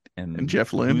 and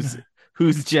Jeff Lynne.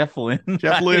 Who's Jeff Lynne?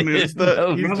 Jeff Lynne is the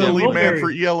lead man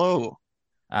for ELO.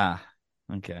 Ah,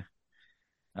 okay.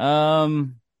 I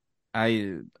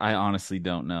honestly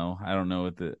don't know. I don't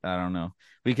know.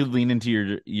 We could lean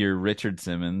into your Richard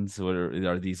Simmons. What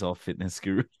are these all fitness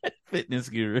gurus? Fitness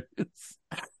gurus.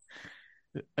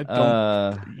 I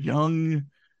don't. Young,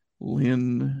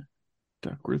 Lynn,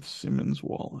 Duckworth, Simmons,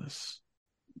 Wallace.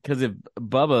 Because if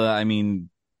Bubba, I mean,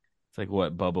 it's like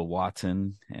what Bubba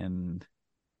Watson and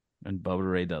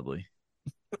Bubba Ray Dudley.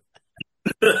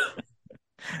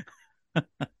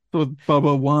 So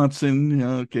Bubba Watson,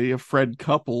 okay, Fred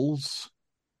Couples.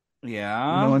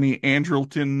 Yeah. You know any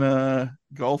Andrelton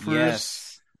golfers?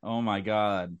 Yes. Oh my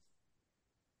God.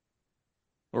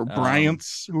 Or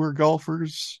Bryants who are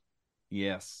golfers?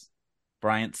 Yes.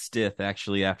 Bryant Stith,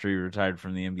 actually, after he retired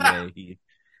from the NBA, he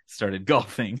started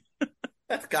golfing.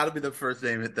 That's got to be the first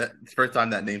time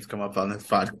that name's come up on this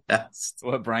podcast.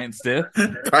 What, Bryant Stith?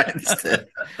 Bryant Stith.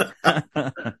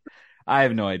 I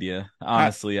have no idea.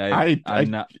 Honestly,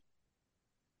 I'm not.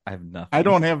 I have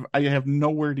nothing. I have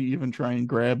nowhere to even try and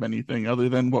grab anything other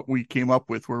than what we came up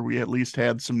with, where we at least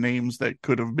had some names that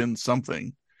could have been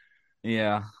something.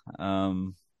 Yeah.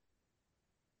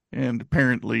 And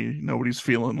apparently nobody's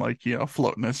feeling like,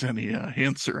 floating us any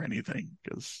hints or anything,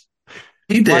 because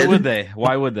he did.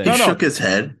 Why would they? He shook his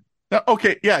head.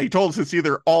 Okay, yeah, he told us it's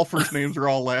either all first names or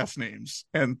all last names,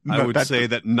 and I would say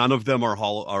that none of them are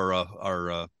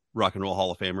Rock and Roll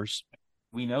Hall of Famers.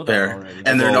 We know that already,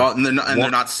 and they're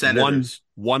not senators.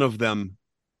 One of them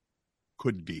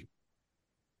could be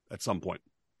at some point.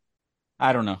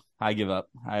 I don't know. I give up.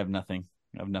 I have nothing.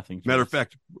 Matter of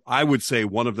fact, I would say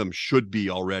one of them should be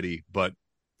already, but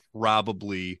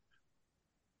probably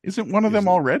isn't one of them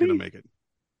already going to make it.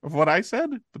 Of what I said,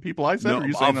 the people I said,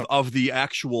 no, of the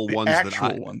actual ones,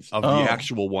 the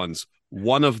actual ones,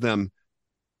 one of them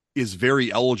is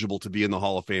very eligible to be in the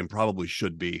Hall of Fame. Probably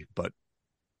should be, but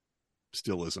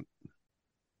still isn't.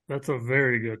 That's a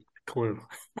very good clue.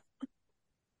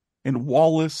 And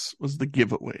Wallace was the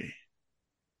giveaway,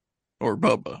 or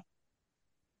Bubba.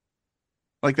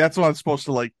 Like, that's what I'm supposed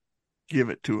to,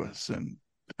 give it to us. And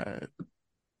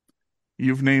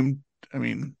you've named,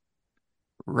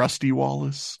 Rusty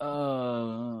Wallace.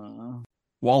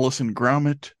 Wallace and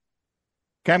Gromit.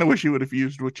 Kind of wish you would have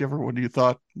used whichever one you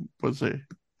thought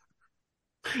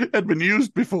had been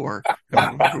used before.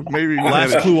 Maybe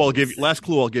last clue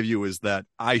I'll give you is that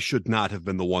I should not have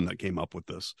been the one that came up with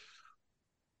this.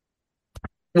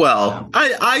 Well,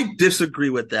 I disagree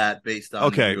with that based on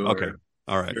okay.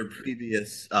 All right. Your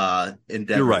previous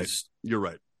endeavors. You're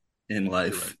right. In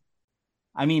life.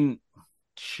 I mean,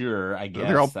 sure, I guess.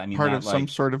 They're all I mean, part that, of some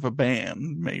sort of a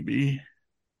band, maybe.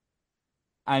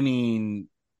 I mean,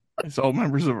 It's all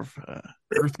members of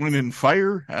Earth, Wind, and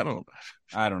Fire. I don't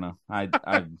know.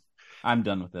 I'm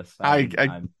done with this.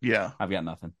 Yeah. I've got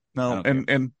nothing. No,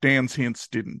 and Dan's hints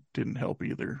didn't help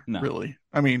either. No. Really.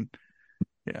 I mean,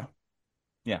 yeah.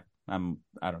 Yeah. I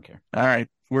don't care. All right,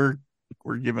 we're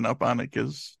giving up on it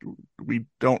because we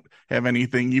don't have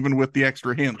anything, even with the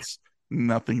extra hints,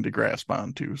 nothing to grasp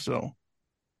onto. So,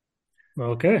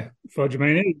 Okay, Fudge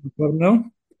Mania, let them know.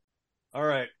 All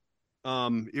right.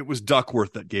 It was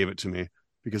Duckworth that gave it to me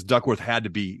because Duckworth had to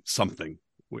be something.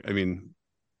 I mean,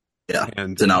 Yeah,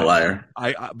 and it's an outlier.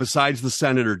 I besides the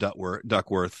Senator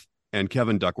Duckworth and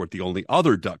Kevin Duckworth, the only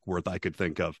other Duckworth I could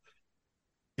think of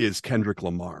is Kendrick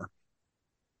Lamar.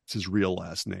 It's his real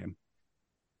last name.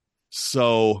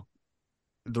 So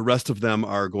the rest of them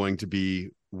are going to be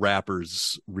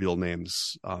rappers' real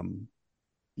names.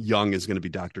 Young is going to be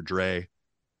Dr. Dre.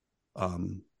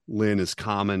 Lynn is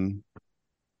Common.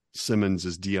 Simmons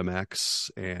is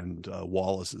DMX, and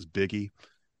Wallace is Biggie.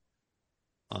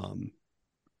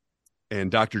 And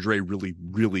Dr. Dre really,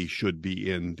 really should be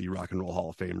in the Rock and Roll Hall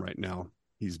of Fame right now.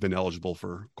 He's been eligible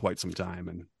for quite some time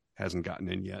and hasn't gotten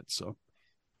in yet. So,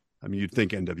 I mean, you'd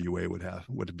think NWA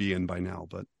would be in by now,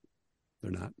 but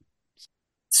they're not.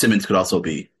 Simmons could also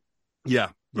be. Yeah.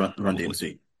 Run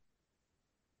DMC.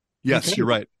 Yes, Okay. You're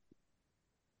right.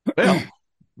 well,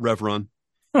 Rev Run.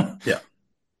 Yeah.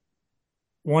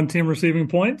 One team receiving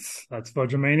points. That's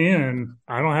Fudge Mania, and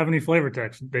I don't have any flavor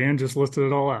text. Dan just listed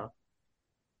it all out.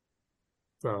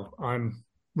 So I'm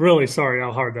really sorry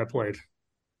how hard that played.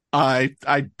 I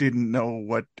didn't know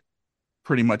what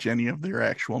pretty much any of their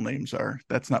actual names are.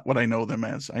 That's not what I know them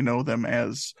as. I know them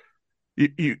as.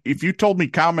 If you told me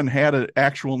Common had an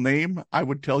actual name, I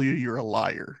would tell you you're a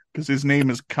liar because his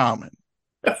name is Common.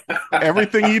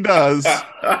 Everything he does,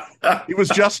 he was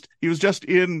just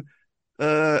in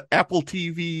Apple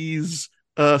TV's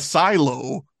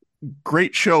Silo.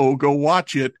 Great show. Go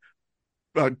watch it.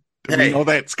 We know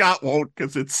that Scott won't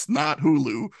because it's not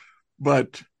Hulu,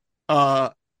 but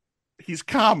he's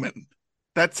Common.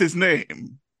 That's his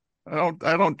name. I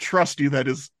don't trust you that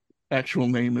his actual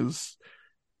name is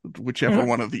whichever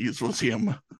one of these was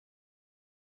him.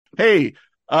 Hey,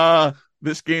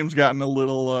 this game's gotten a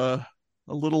little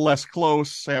less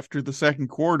close after the second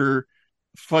quarter.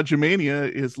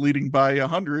 Fudgemania is leading by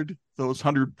 100. Those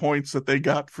 100 points that they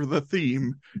got for the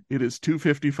theme. It is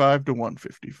 255 to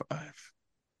 155.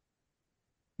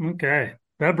 Okay,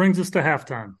 that brings us to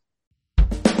halftime.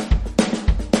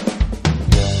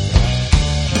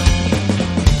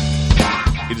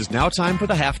 It is now time for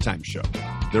the halftime show.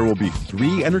 There will be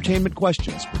 3 entertainment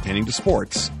questions pertaining to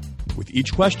sports, with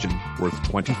each question worth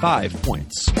 25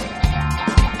 points.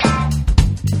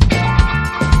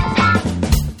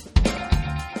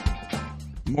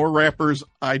 More rappers,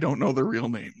 I don't know their real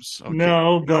names. Okay.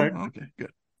 No, but okay,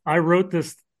 good. I wrote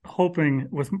this hoping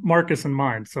with Marcus in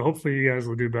mind, so hopefully you guys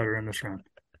will do better in this round.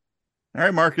 All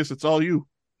right, Marcus, it's all you.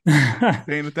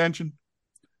 Paying attention?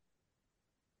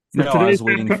 No, I was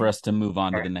waiting for us to move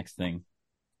on to the next thing.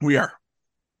 We are.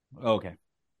 Okay.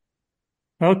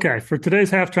 Okay, for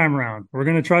today's halftime round, we're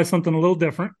going to try something a little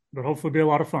different, but hopefully be a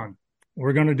lot of fun.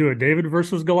 We're going to do a David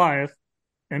versus Goliath,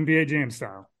 NBA Jam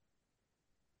style.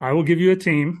 I will give you a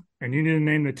team, and you need to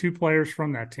name the 2 players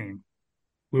from that team.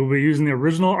 We will be using the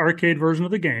original arcade version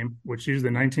of the game, which used the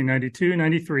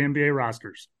 1992-93 NBA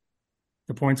rosters.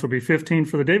 The points will be 15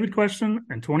 for the David question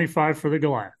and 25 for the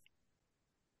Goliath.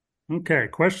 Okay,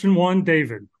 question 1,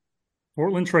 David,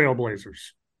 Portland Trail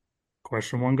Blazers.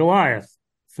 Question 1, Goliath,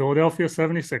 Philadelphia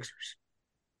 76ers.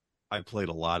 I played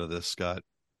a lot of this, Scott.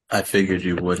 I figured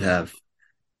you would have.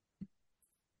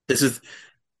 This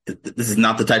is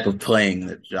not the type of playing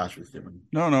that Josh was doing.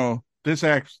 No.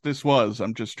 This was.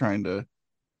 I'm just trying to.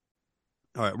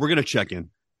 All right, we're going to check in.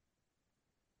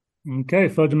 Okay,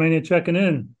 Fudgemania checking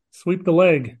in. Sweep the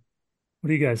leg. What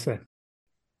do you guys say?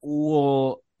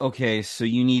 Well, okay, so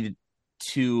you need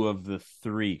 2 of the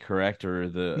 3, correct? Or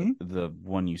the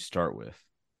one you start with?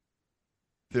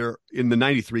 There in the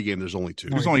 93 game, there's only 2.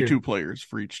 There's only 2 players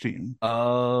for each team.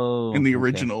 Oh. In the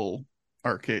original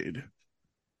arcade.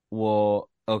 Well,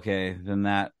 okay, then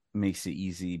that makes it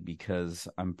easy because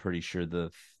I'm pretty sure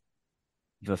the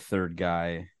third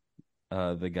guy,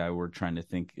 the guy we're trying to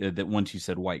think, that once you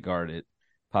said white guard, it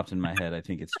popped in my head. I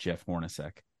think it's Jeff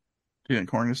Hornacek. Do you think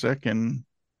Hornacek and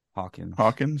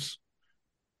Hawkins?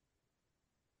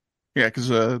 Yeah, because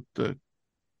the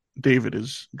David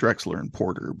is Drexler and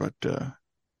Porter, but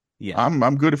yeah,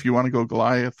 I'm good if you want to go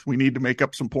Goliath. We need to make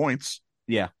up some points.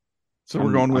 Yeah. So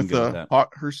we're going I'm with good with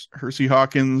that. Hersey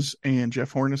Hawkins and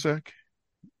Jeff Hornacek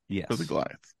Yes. for the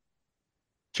Goliath.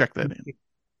 Check that in.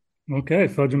 Okay,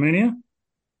 Fudgemania.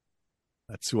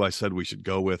 That's who I said we should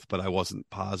go with, but I wasn't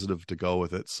positive to go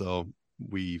with it. So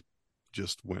we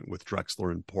just went with Drexler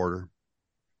and Porter.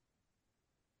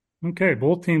 Okay,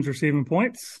 both teams receiving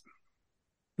points.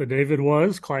 The David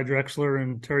was Clyde Drexler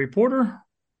and Terry Porter,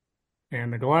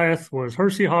 and the Goliath was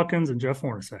Hersey Hawkins and Jeff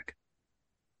Hornacek.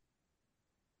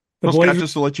 Well, Scott,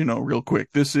 just to let you know real quick,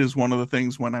 this is one of the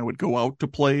things when I would go out to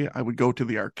play, I would go to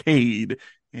the arcade,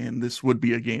 and this would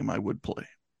be a game I would play.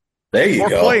 There you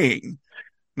go. Playing,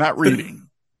 not reading.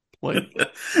 Playing.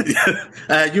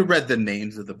 You read the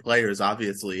names of the players,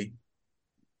 obviously.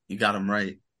 You got them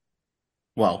right.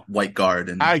 Well, White Guard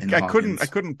and I Hawkins.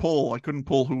 couldn't pull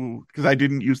who, because I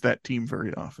didn't use that team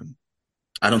very often.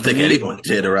 I don't think anyone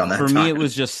did around that For time. me, it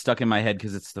was just stuck in my head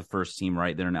because it's the first team,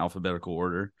 right? They're in alphabetical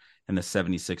order, and the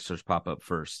 76ers pop up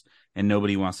first. And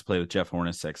nobody wants to play with Jeff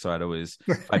Hornacek, so I'd always,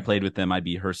 if I played with them, I'd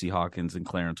be Hersey Hawkins and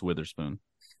Clarence Witherspoon.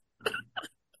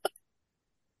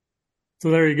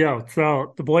 So there you go.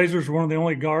 So the Blazers were one of the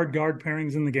only guard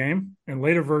pairings in the game. In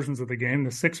later versions of the game,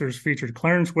 the Sixers featured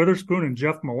Clarence Witherspoon and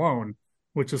Jeff Malone,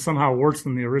 which is somehow worse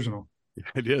than the original.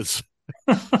 It is.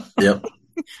 Yep.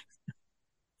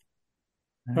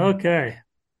 Okay.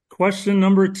 Question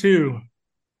number 2.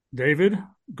 David,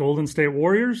 Golden State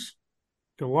Warriors.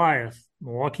 Goliath,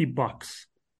 Milwaukee Bucks.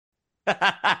 I'm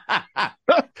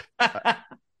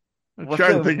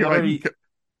trying to think if I can.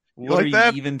 What are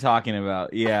you even talking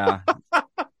about? Yeah,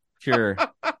 sure.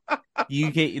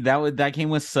 That came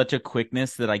with such a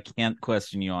quickness that I can't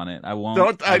question you on it. I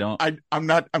won't. I'm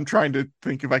not. I'm trying to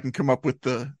think if I can come up with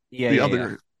the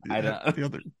other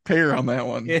pair on that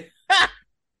one.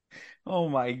 Oh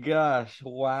my gosh!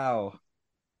 Wow.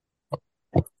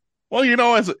 Well,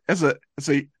 as a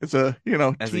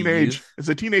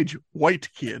teenage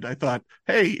white kid, I thought,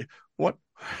 hey, what?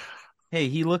 Hey,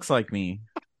 he looks like me.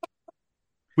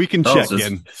 We can check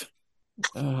in.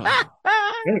 Hey,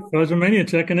 Fudgemania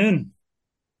checking in.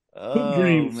 Hoop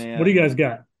Dreams. Man. What do you guys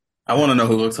got? I want to know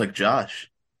who looks like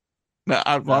Josh. No,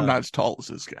 I'm not as tall as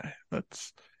this guy.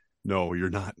 No, you're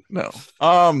not. No.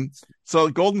 So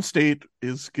Golden State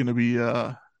is going to be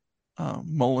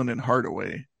Mullen and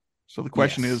Hardaway. So the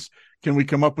question is, can we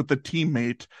come up with the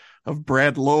teammate of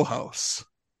Brad Lohaus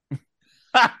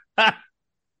from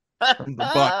the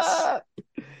Bucks?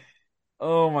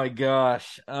 Oh my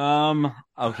gosh.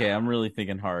 Okay, I'm really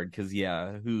thinking hard because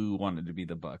who wanted to be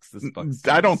the Bucks? This Bucks.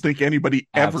 I don't think anybody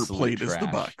ever played trash. as the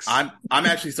Bucks. I'm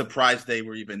actually surprised they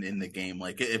were even in the game.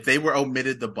 Like if they were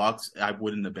omitted the Bucks, I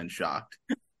wouldn't have been shocked.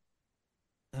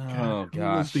 Oh gosh. Who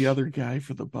was the other guy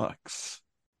for the Bucks?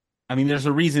 I mean, there's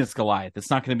a reason it's Goliath. It's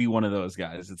not going to be one of those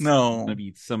guys. It's going to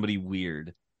be somebody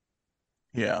weird.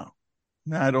 Yeah.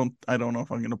 No, I don't know if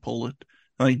I'm going to pull it.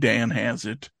 I think Dan has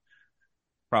it.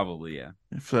 Probably, yeah.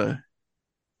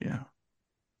 Yeah.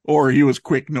 Or he was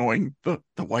quick knowing the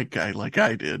white guy like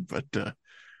I did, but dang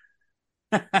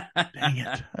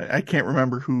it. I can't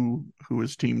remember who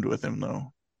was teamed with him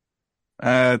though.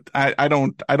 I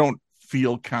don't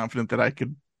feel confident that I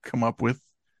could come up with.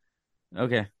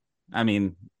 Okay. I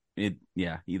mean,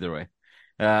 either way.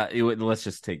 Let's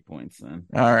just take points then.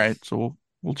 All right. So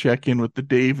we'll check in with the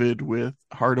David with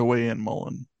Hardaway and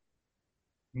Mullen.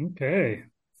 Okay.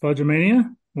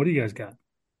 Fudgemania, what do you guys got?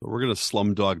 We're going to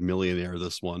Slumdog Millionaire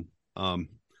this one.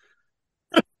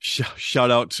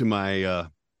 Shout out to my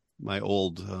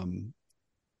old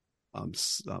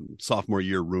sophomore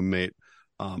year roommate.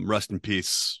 Rest in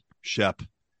peace, Shep.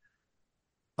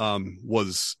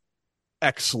 Was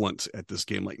excellent at this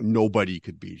game. Like nobody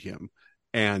could beat him.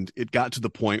 And it got to the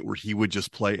point where he would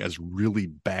just play as really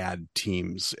bad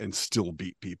teams and still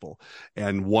beat people.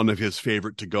 And one of his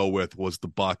favorite to go with was the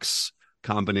Bucks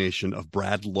combination of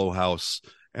Brad Lohaus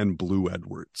and Blue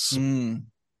Edwards.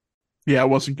 Yeah, I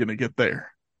wasn't going to get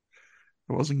there.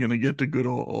 I wasn't going to get to good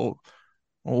old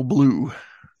Blue.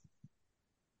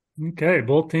 Okay,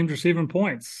 both teams receiving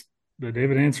points. The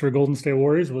David answer for Golden State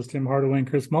Warriors was Tim Hardaway and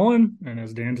Chris Mullen, and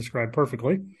as Dan described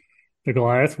perfectly, the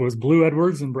Goliath was Blue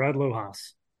Edwards and Brad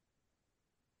Lohaus.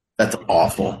 That's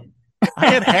awful.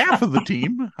 I had half of the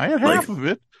team. I had half of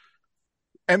it.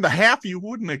 And the half you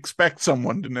wouldn't expect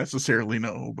someone to necessarily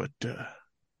know, but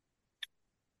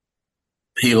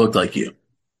he looked like you.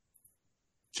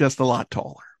 Just a lot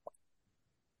taller.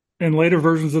 In later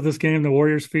versions of this game, the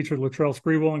Warriors featured Latrell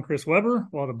Sprewell and Chris Webber,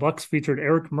 while the Bucks featured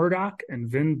Eric Murdoch and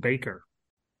Vin Baker.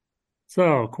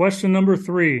 So, question number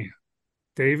 3.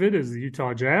 David is the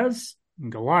Utah Jazz,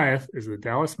 and Goliath is the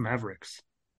Dallas Mavericks.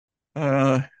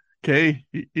 Okay,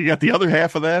 you got the other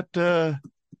half of that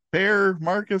pair,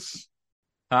 Marcus?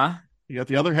 Huh? You got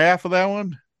the other half of that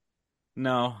one?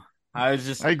 No. I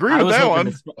agree with that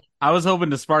one. I was hoping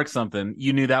to spark something.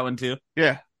 You knew that one too?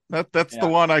 Yeah. That's the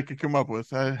one I could come up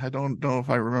with. I don't know if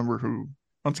I remember who.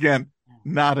 Once again,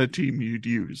 not a team you'd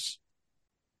use.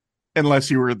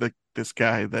 Unless you were this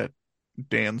guy that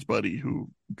Dan's buddy who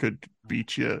could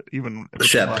beat you even with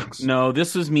Shep. bucks. No,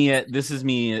 this is me at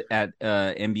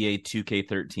NBA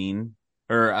 2K13.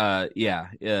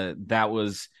 That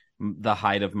was the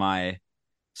height of my.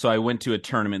 So I went to a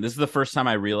tournament. This is the first time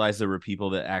I realized there were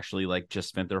people that actually like just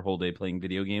spent their whole day playing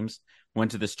video games.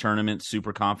 Went to this tournament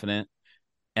super confident,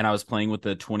 and I was playing with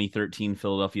the 2013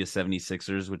 Philadelphia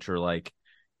 76ers, which are like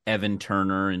Evan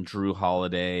Turner and Drew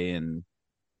Holiday and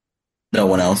no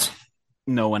one else.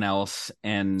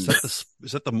 And is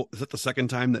that the second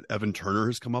time that Evan Turner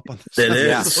has come up on this? It is.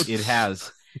 Yes, it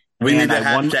has. We need to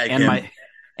hashtag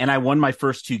him. I won my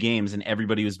first two games, and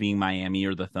everybody was being Miami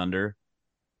or the Thunder.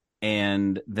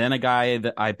 And then a guy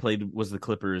that I played was the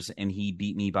Clippers, and he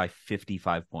beat me by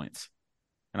 55 points.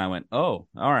 And I went, "Oh,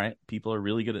 all right, people are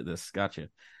really good at this. Gotcha."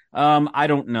 I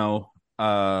don't know.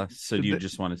 So do you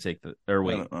just want to take the or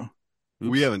wait?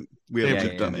 We haven't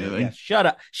done anything.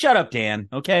 Yeah. Shut up, Dan.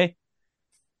 Okay.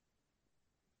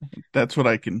 That's what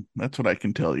I can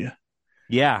tell you.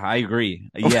 Yeah, I agree.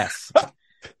 Yes.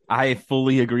 I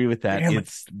fully agree with that. Damn it.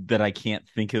 It's that I can't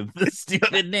think of the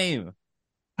stupid name.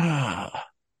 I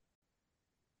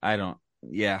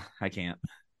can't.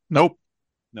 Nope.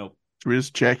 Should we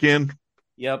just check in?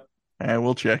 Yep. I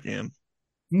will check in.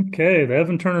 Okay, the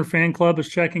Evan Turner fan club is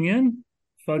checking in.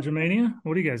 Fudgemania,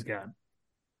 what do you guys got?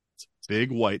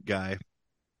 Big white guy.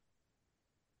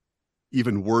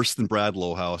 Even worse than Brad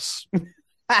Lohaus.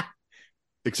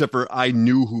 Except for I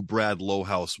knew who Brad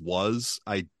Lohaus was.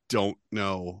 I didn't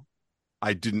know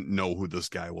who this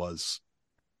guy was.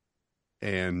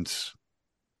 And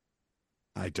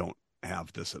I don't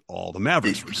have this at all. The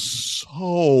Mavericks were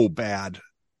so bad.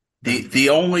 The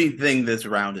only thing this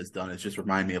round has done is just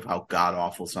remind me of how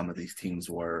god-awful some of these teams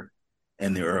were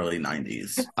in the early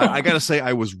 90s. I got to say,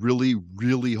 I was really,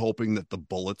 really hoping that the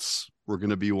Bullets were going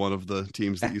to be one of the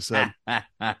teams that you said.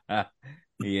 Yeah.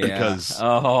 Because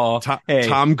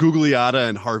Tom Gugliotta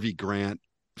and Harvey Grant.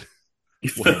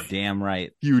 Damn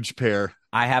right. Huge pair.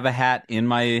 I have a hat in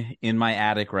my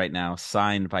attic right now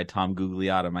signed by Tom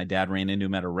Gugliotta. My dad ran into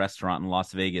him at a restaurant in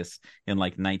Las Vegas in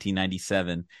like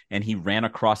 1997, and he ran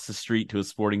across the street to a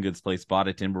sporting goods place, bought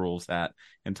a Timberwolves hat,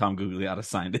 and Tom Gugliotta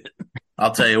signed it.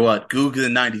 I'll tell you what, Goog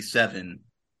in 97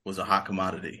 was a hot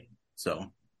commodity.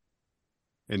 So,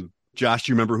 and Josh,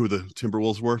 do you remember who the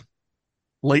Timberwolves were?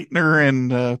 Leitner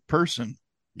and Person.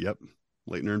 Yep,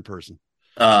 Leitner and Person.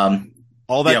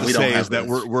 All that to say is that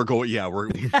we're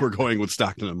going with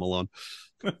Stockton and Malone.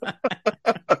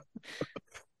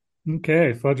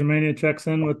 Okay, Fudgemania checks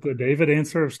in with the David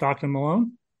answer of Stockton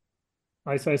Malone.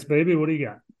 Ice Baby, what do you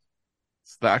got?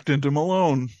 Stockton to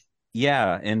Malone.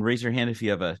 Yeah, and raise your hand if you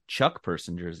have a Chuck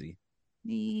Person jersey.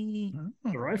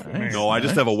 All right, Nice. No, I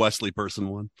just have a Wesley Person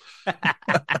one.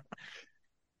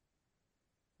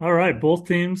 All right, both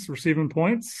teams receiving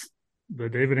points. The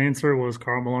David answer was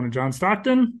Karl Malone and John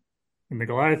Stockton. And the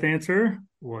Goliath answer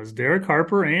was Derek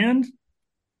Harper and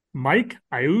Mike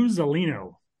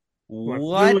Iuzzolino.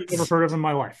 What? I've really never heard of in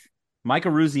my life. Mike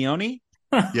Eruzione?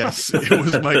 Yes, it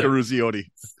was Mike Eruzione.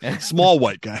 Small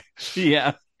white guy.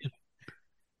 Yeah.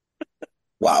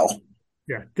 Wow.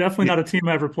 Yeah, definitely not a team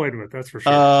I ever played with, that's for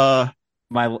sure.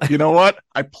 You know what?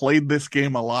 I played this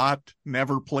game a lot,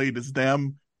 never played as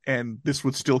them, and this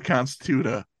would still constitute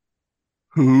a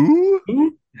who?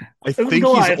 I think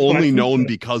he's only known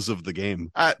because of the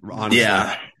game. Honestly.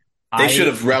 Yeah, they should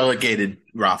have relegated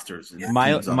rosters.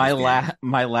 My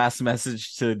last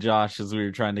message to Josh as we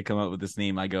were trying to come up with this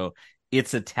name, I go,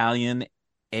 "It's Italian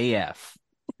AF."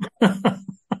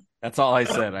 That's all I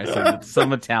said. I said it's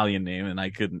some Italian name, and I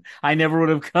couldn't. I never would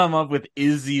have come up with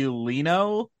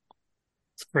Iuzzolino.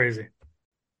 It's crazy.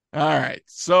 All right,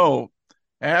 so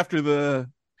after the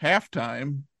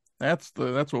halftime, that's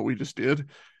what we just did.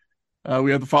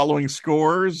 We have the following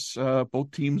scores.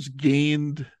 Both teams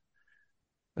gained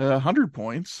 100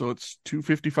 points, so it's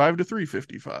 255 to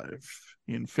 355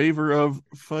 in favor of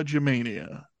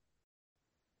Fudgemania.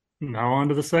 Now on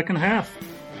to the second half.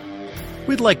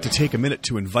 We'd like to take a minute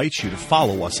to invite you to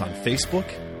follow us on Facebook,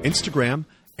 Instagram,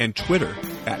 and Twitter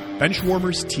at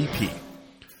BenchwarmersTP.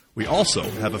 We also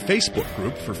have a Facebook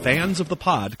group for fans of the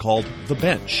pod called The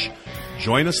Bench.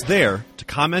 Join us there to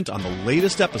comment on the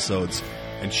latest episodes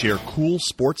and share cool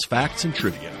sports facts and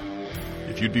trivia.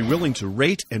 If you'd be willing to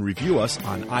rate and review us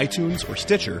on iTunes or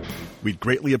Stitcher, we'd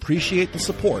greatly appreciate the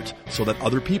support so that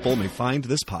other people may find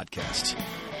this podcast.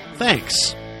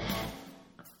 Thanks.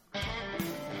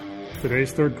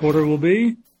 Today's third quarter will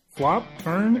be flop,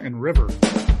 turn, and river.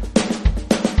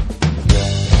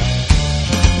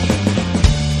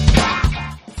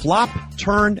 Flop,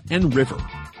 turn, and river.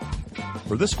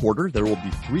 For this quarter, there will be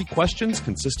 3 questions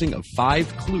consisting of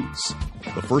 5 clues.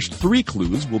 The first 3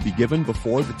 clues will be given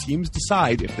before the teams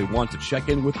decide if they want to check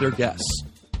in with their guests.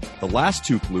 The last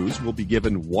 2 clues will be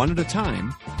given one at a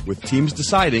time, with teams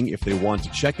deciding if they want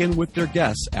to check in with their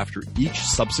guests after each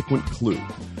subsequent clue.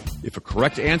 If a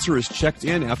correct answer is checked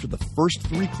in after the first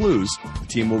 3 clues, the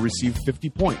team will receive 50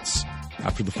 points.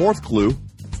 After the 4th clue,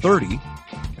 30,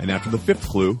 and after the 5th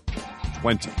clue,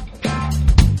 20.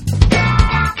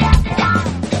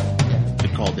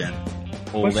 Good call, Dan.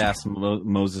 Old ass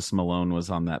Moses Malone was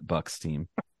on that Bucks team.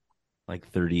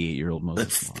 Like 38-year-old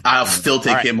Moses Malone. I'll still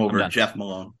take right, him I'm over done. Jeff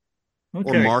Malone.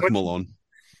 Okay, Or Mark Malone.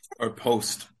 Or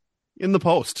Post. In the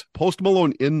post. Post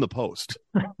Malone in the post.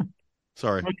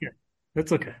 Sorry. Okay,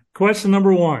 that's okay. Question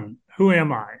number 1. Who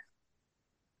am I?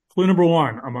 Clue number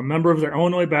 1. I'm a member of the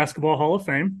Illinois Basketball Hall of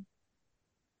Fame.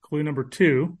 Clue number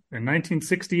 2. In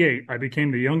 1968, I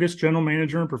became the youngest general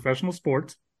manager in professional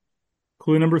sports.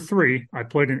 Clue number 3. I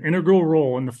played an integral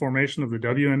role in the formation of the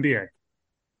WNBA.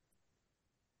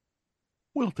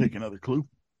 We'll take another clue.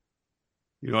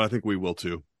 You know, I think we will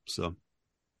too. So,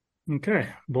 Okay,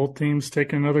 both teams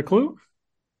take another clue.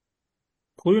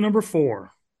 Clue number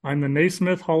 4. I'm the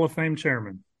Naismith Hall of Fame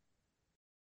chairman.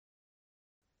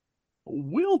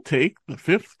 We'll take the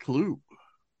 5th clue.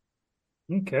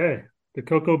 Okay, the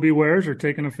Cocoa Bewares are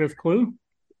taking a 5th clue.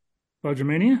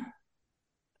 Fudgemania?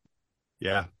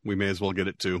 yeah, we may as well get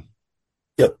it too.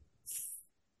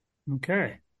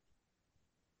 Okay.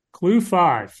 Clue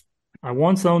 5. I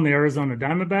once owned the Arizona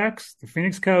Diamondbacks, the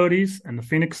Phoenix Coyotes, and the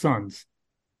Phoenix Suns.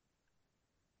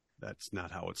 That's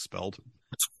not how it's spelled.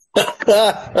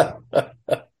 I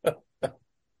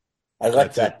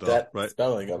like That's it, though, that right?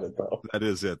 spelling of it, though. That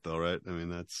is it, though, right? I mean,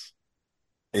 that's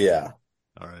Yeah.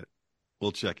 all right.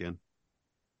 We'll check in.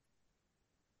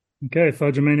 Okay,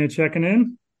 Fudgemania checking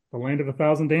in. The land of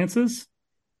 1,000 dances.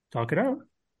 Talk it out.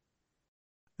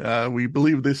 We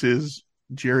believe this is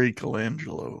Jerry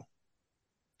Colangelo.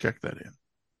 Check that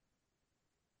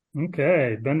in.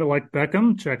 Okay, Bender like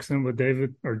Beckham checks in with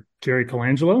David or Jerry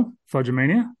Colangelo.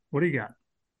 Fudgemania, what do you got?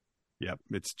 Yep,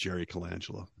 it's Jerry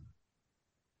Colangelo.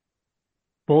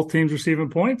 Both teams receiving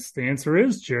points. The answer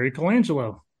is Jerry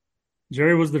Colangelo.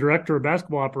 Jerry was the director of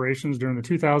basketball operations during the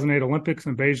 2008 Olympics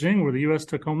in Beijing, where the U.S.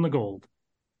 took home the gold.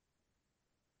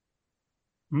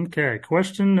 Okay,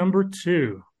 question number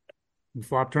 2. In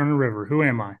Flop, Turn, and River. Who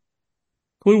am I?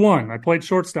 Clue 1. I played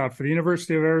shortstop for the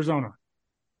University of Arizona.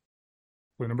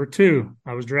 Clue number 2.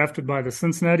 I was drafted by the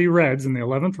Cincinnati Reds in the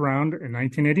 11th round in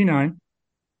 1989.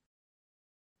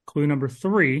 Clue number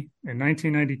 3. In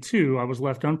 1992, I was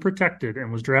left unprotected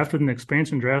and was drafted in the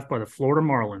expansion draft by the Florida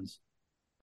Marlins.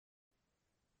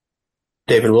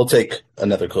 David, we'll take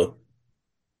another clue.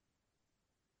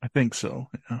 I think so.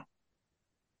 Yeah.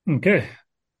 Okay.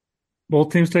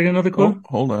 Both teams take another clue? Oh,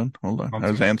 hold on.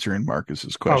 I was answering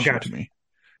Marcus's question gotcha. to me.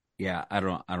 Yeah, I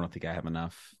don't think I have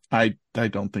enough. I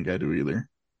don't think I do either.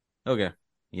 Okay.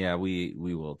 Yeah, we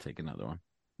will take another one.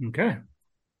 Okay.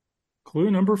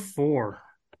 Clue number 4.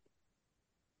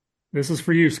 This is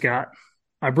for you, Scott.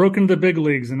 I broke into the big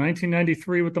leagues in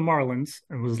 1993 with the Marlins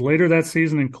and was later that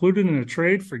season included in a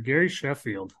trade for Gary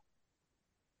Sheffield.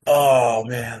 Oh,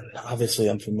 man. Obviously,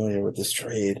 I'm familiar with this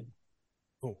trade.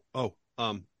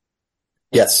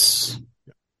 Yes.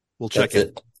 We'll check That's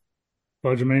it.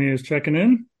 Fudgemania is checking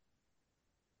in.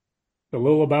 The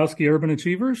Lil Lebowski Urban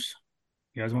Achievers.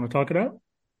 You guys want to talk it out?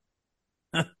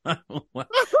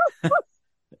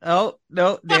 Oh,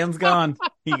 no, Dan's gone.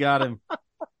 He got him.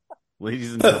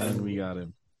 Ladies and gentlemen, we got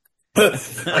him.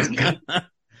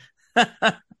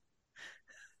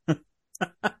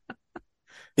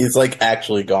 He's like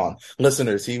actually gone.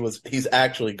 Listeners, he's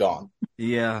actually gone.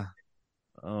 Yeah.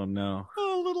 Oh, no.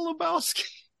 Oh, little Lebowski.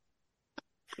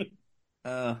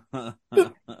 Uh,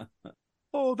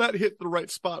 Oh, that hit the right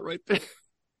spot right there.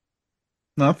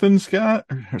 Nothing, Scott?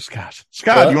 Or Scott,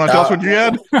 you want to tell us what you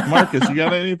had? Marcus, you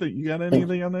got anything? You got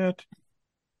anything on that?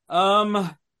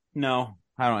 no,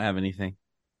 I don't have anything.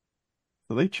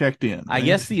 So they checked in. I right?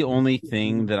 guess the only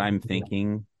thing that I'm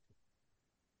thinking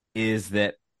is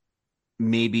that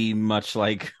maybe much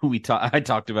like I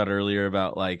talked about earlier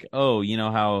about like, oh, you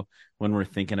know how when we're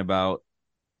thinking about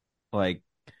like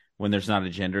when there's not a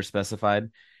gender specified,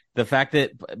 the fact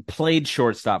that played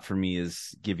shortstop for me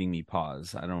is giving me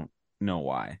pause. I don't know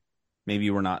why. Maybe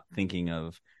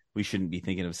we shouldn't be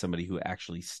thinking of somebody who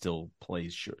actually still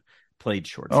played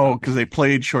shortstop. Oh, because they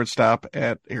played shortstop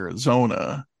at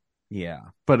Arizona. Yeah.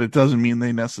 But it doesn't mean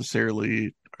they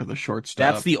necessarily or the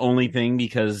shortstop. That's the only thing,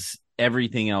 because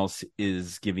everything else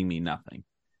is giving me nothing.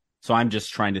 So I'm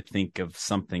just trying to think of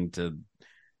something to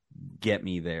get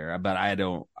me there, but I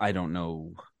don't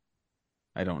know.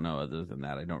 I don't know other than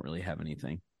that. I don't really have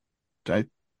anything. I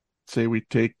say we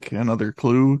take another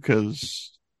clue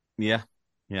because Yeah.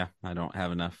 I don't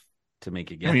have enough to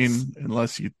make a guess. I mean,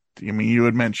 you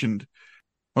had mentioned.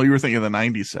 Well, you were thinking of the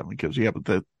 97 because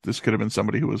but this could have been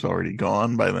somebody who was already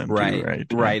gone by then, right, too,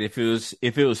 right? Right. If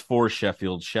it was for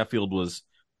Sheffield was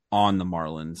on the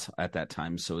Marlins at that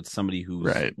time, so it's somebody who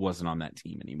wasn't on that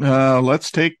team anymore.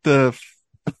 Let's take the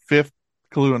fifth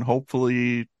clue and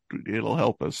hopefully it'll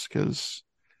help us because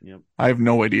I have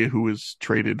no idea who was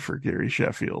traded for Gary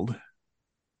Sheffield.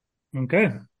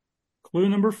 Okay. Clue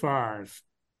number 5.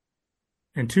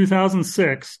 In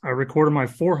 2006, I recorded my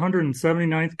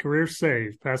 479th career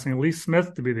save, passing Lee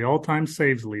Smith to be the all-time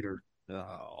saves leader.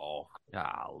 Oh,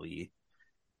 golly.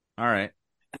 All right.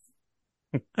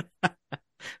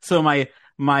 So my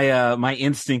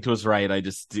instinct was right.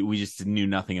 We just knew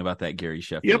nothing about that Gary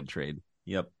Sheffield trade.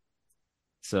 Yep.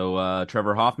 So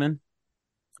Trevor Hoffman.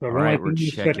 So all right, we're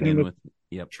checking in with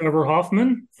Trevor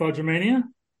Hoffman, Fudgemania.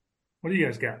 What do you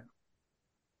guys got?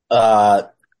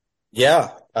 Yeah.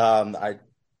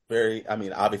 Obviously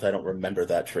I don't remember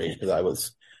that trade because I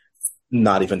was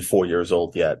not even 4 years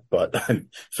old yet, but I'm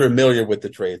familiar with the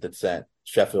trade that sent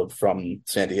Sheffield from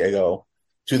San Diego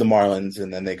to the Marlins,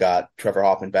 and then they got Trevor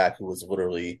Hoffman back, who was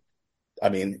literally,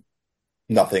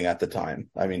 nothing at the time.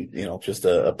 Just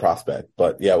a prospect.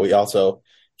 But yeah, we also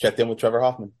checked in with Trevor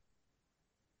Hoffman.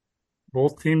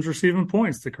 Both teams receiving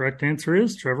points. The correct answer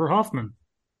is Trevor Hoffman.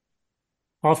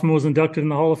 Hoffman was inducted in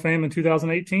the Hall of Fame in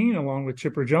 2018, along with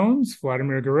Chipper Jones,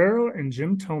 Vladimir Guerrero, and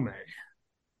Jim Thome.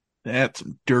 That's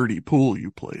some dirty pool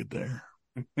you played there.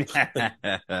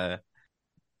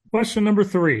 Question number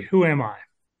 3. Who am I?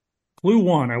 Clue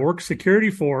 1. I worked security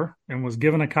for and was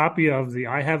given a copy of the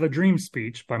I Have a Dream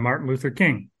speech by Martin Luther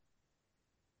King.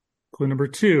 Clue number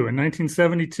 2. In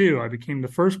 1972, I became the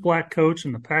first black coach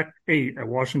in the Pac-8 at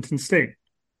Washington State.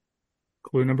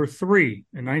 Clue number 3.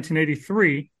 In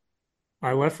 1983,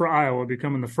 I left for Iowa,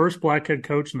 becoming the first black head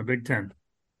coach in the Big Ten.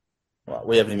 Well,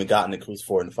 we haven't even gotten to clues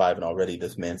 4 and 5, and already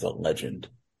this man's a legend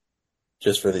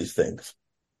just for these things.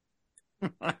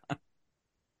 Can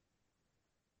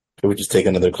we just take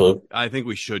another clue? I think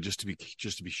we should just to be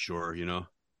sure,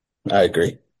 I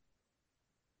agree.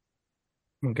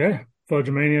 Okay.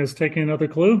 Fudgemania is taking another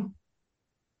clue.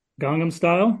 Gangnam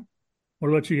Style. What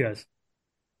about you guys?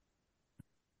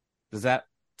 Does that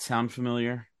sound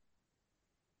familiar?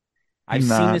 I've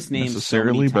seen this name so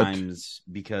many times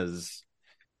because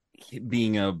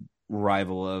being a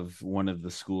rival of one of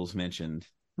the schools mentioned.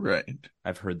 Right.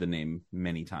 I've heard the name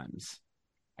many times.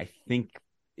 I think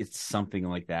it's something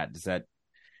like that. Does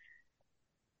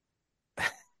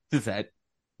that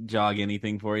jog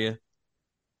anything for you?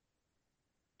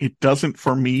 It doesn't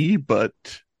for me, but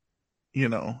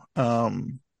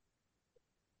once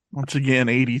again,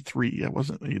 83. I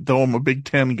wasn't, though I'm a Big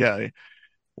Ten guy,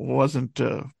 wasn't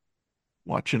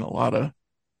watching a lot of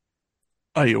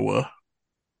Iowa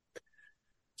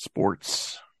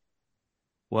sports.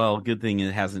 Well, good thing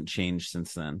it hasn't changed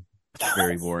since then. It's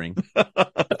very boring.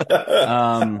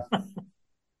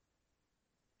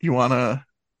 You want to,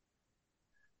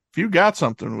 if you got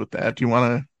something with that, you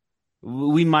want to?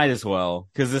 We might as well,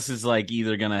 because this is like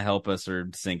either going to help us or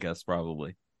sink us,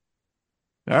 probably.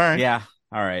 All right. Yeah.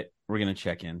 All right. We're going to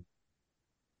check in.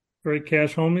 Great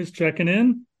Cash Homies checking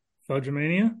in.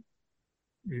 Fudgemania.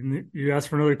 You asked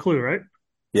for another clue, right?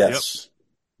 Yes.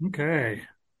 Yep. Okay.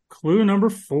 Clue number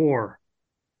 4.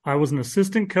 I was an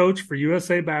assistant coach for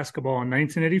USA Basketball in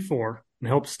 1984 and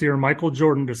helped steer Michael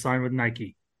Jordan to sign with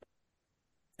Nike.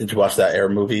 Did you watch that Air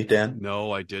movie, Dan?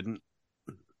 No, I didn't.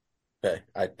 Okay,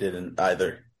 I didn't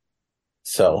either.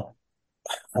 So,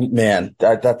 man,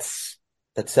 that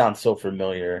sounds so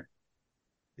familiar.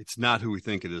 It's not who we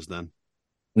think it is, then.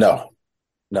 No,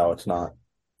 it's not.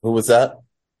 Who was that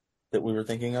we were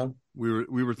thinking of? We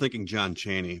were thinking John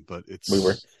Chaney, but it's we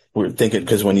were thinking,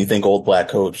 because when you think old black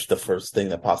coach, the first thing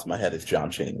that pops in my head is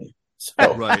John Chaney.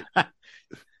 So right.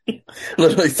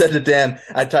 Literally said to Dan,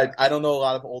 I don't know a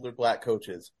lot of older black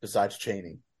coaches besides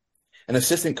Chaney. An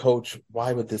assistant coach,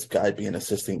 why would this guy be an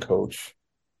assistant coach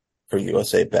for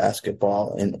USA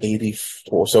Basketball in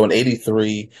 84? So in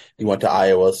 83, he went to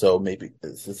Iowa, so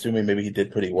assuming maybe he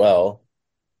did pretty well.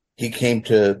 He came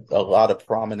to a lot of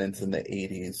prominence in the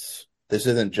 80s. This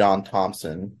isn't John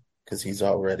Thompson, because he's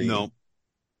already... No.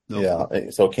 Yeah,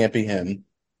 so it can't be him.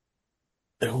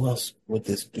 Who else would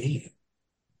this be?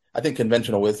 I think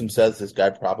conventional wisdom says this guy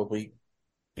probably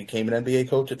became an NBA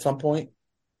coach at some point.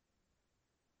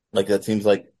 Like that seems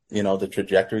like, the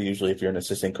trajectory. Usually if you're an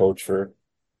assistant coach for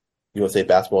USA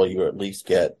basketball, you at least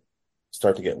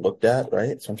start to get looked at,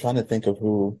 right? So I'm trying to think of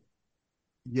who.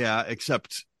 Yeah,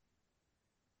 except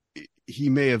he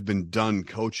may have been done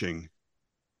coaching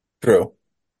True.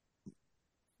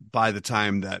 by the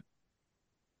time that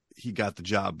he got the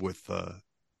job with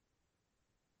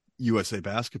USA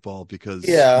basketball, because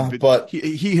but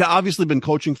he had obviously been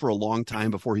coaching for a long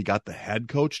time before he got the head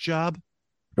coach job.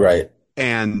 Right.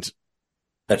 And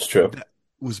that's true. That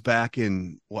was back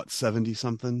in 70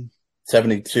 something?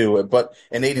 72. But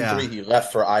in 83, he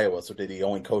left for Iowa. So did he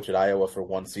only coach at Iowa for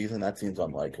one season? That seems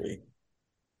unlikely.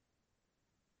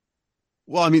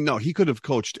 Well, I mean, no, he could have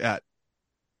coached the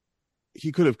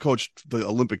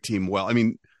Olympic team well. I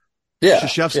mean,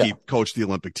 Krzyzewski coached the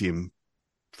Olympic team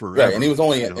forever. Right, and he was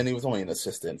only an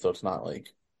assistant, so it's not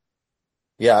like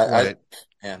right.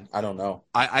 I don't know.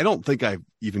 I don't think I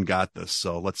even got this,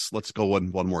 so let's go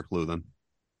one more clue then.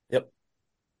 Yep.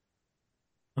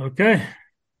 Okay.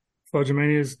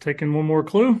 Fudgemania is taking one more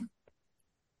clue.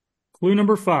 Clue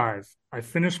number 5. I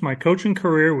finished my coaching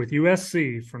career with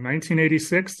USC from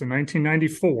 1986 to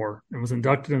 1994 and was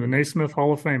inducted in the Naismith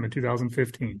Hall of Fame in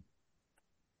 2015.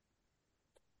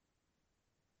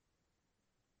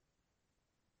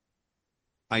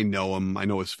 I know him. I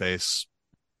know his face.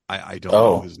 I don't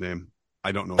know his name.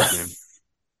 I don't know his name.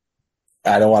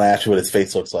 I don't want to ask you what his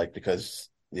face looks like because,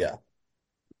 you're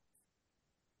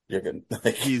good.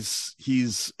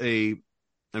 He's a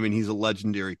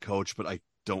legendary coach, but I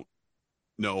don't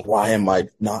know. Why am I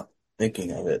not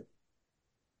thinking of it?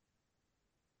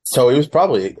 So he was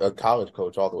probably a college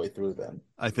coach all the way through then.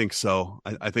 I think so.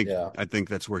 I think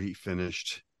that's where he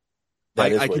finished.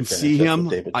 I can see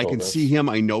him. I can see him.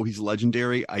 I know he's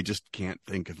legendary. I just can't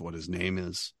think of what his name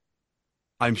is.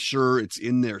 I'm sure it's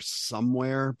in there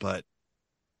somewhere, but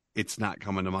it's not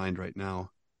coming to mind right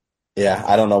now. Yeah,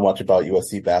 I don't know much about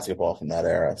USC basketball from that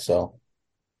era, so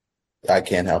I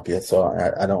can't help you. So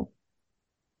I don't.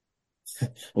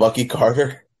 Lucky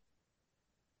Carter?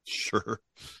 Sure.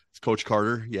 It's Coach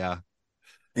Carter. Yeah.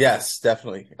 Yes,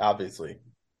 definitely. Obviously.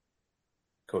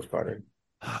 Coach Carter.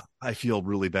 I feel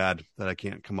really bad that I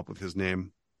can't come up with his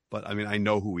name, but I mean, I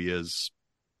know who he is.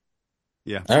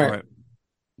 Yeah. All right.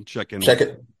 Check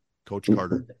it. Coach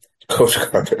Carter. Coach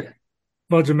Carter.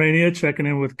 Fudgemania checking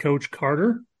in with Coach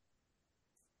Carter.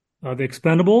 The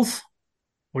Expendables.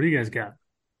 What do you guys got?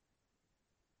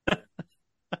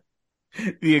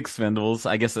 The Expendables.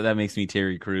 I guess that makes me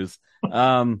Terry Crews.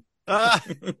 Let's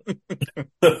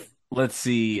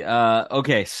see.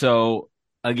 Okay, so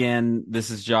again, this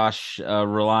is Josh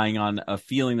relying on a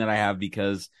feeling that I have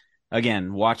because,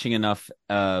 again, watching enough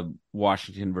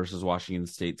Washington versus Washington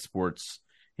State sports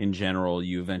in general,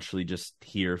 you eventually just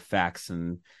hear facts.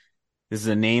 And this is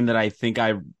a name that I think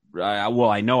I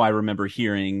know I remember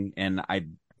hearing. And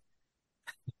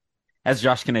as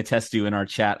Josh can attest to in our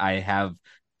chat, I have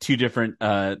two different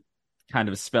kind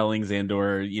of spellings and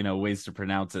or, ways to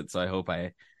pronounce it. So I hope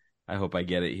I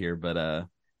get it here, but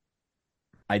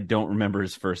I don't remember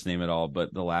his first name at all,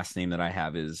 but the last name that I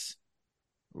have is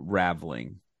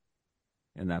Raveling,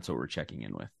 and that's what we're checking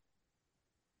in with.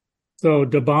 So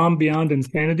Da Bomb Beyond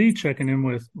Insanity checking in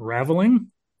with Raveling.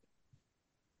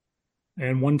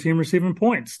 And one team receiving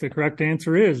points. The correct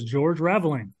answer is George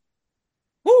Raveling.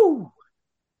 Woo!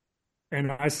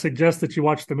 And I suggest that you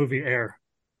watch the movie Air.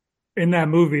 In that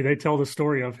movie, they tell the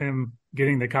story of him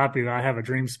getting the copy of the I Have a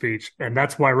Dream speech, and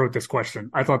that's why I wrote this question.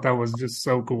 I thought that was just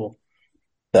so cool.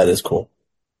 That is cool.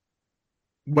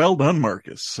 Well done,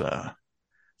 Marcus.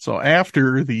 So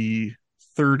after the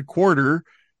third quarter,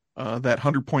 that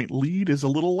 100-point lead is a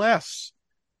little less.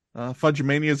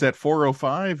 Fudgemania is at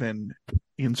 405, and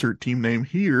insert team name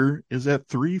here is at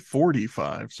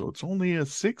 345. So it's only a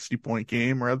 60-point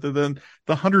game rather than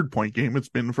the 100-point game it's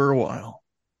been for a while.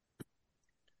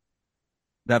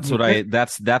 That's what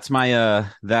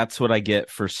that's what I get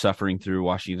for suffering through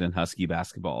Washington Husky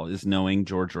basketball is knowing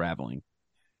George Raveling.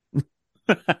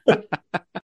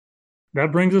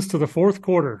 That brings us to the fourth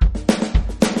quarter.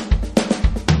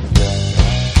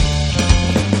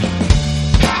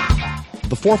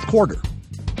 The fourth quarter,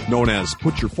 known as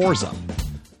Put Your Fours Up.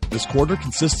 This quarter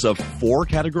consists of 4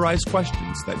 categorized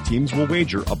questions that teams will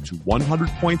wager up to 100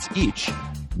 points each,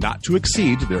 not to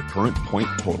exceed their current point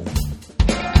total.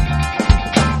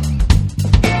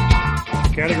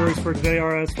 The categories for today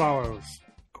are as follows.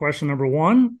 Question number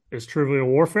 1 is Trivial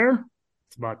Warfare.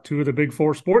 It's about 2 of the big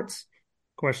 4 sports.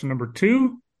 Question number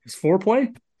 2 is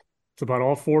Foreplay. It's about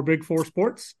all 4 big 4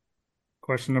 sports.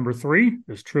 Question number 3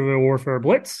 is Trivial Warfare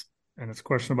Blitz, and it's a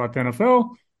question about the NFL.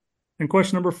 And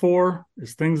question number 4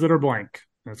 is Things That Are Blank.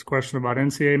 And it's a question about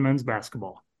NCAA men's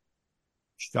basketball.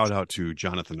 Shout out to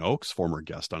Jonathan Oakes, former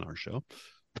guest on our show.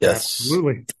 Yes.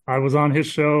 Absolutely. I was on his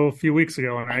show a few weeks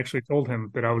ago, and I actually told him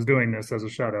that I was doing this as a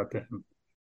shout out to him.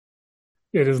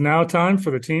 It is now time for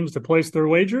the teams to place their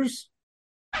wagers.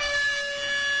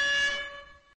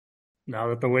 Now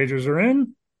that the wagers are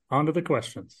in, on to the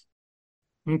questions.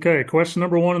 Okay, question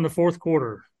number 1 in the fourth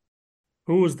quarter.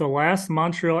 Who was the last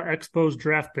Montreal Expos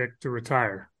draft pick to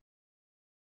retire?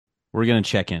 We're going to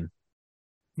check in.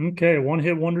 Okay, one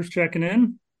hit wonders checking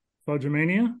in.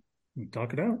 Fudgemania,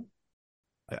 talk it out.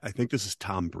 I think this is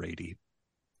Tom Brady.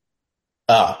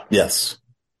 Yes.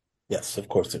 Yes, of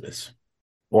course it is.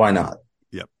 Why not?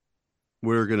 Yep.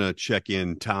 We're going to check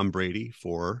in Tom Brady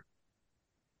for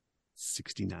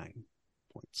 69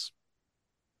 points.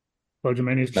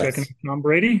 Fudgemania's Nice. checking in Tom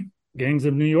Brady. Gangs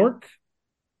of New York.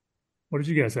 What did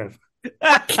you guys have?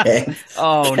 Okay.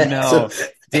 Oh, no.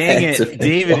 Dang Gangs of it. New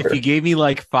David, if York. you gave me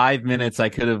like 5 minutes, I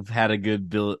could have had a good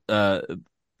Billy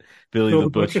the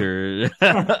Butcher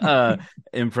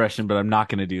impression, but I'm not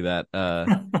going to do that.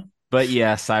 But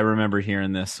yes, I remember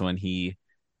hearing this when he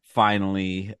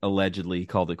finally allegedly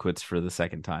called it quits for the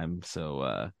second time.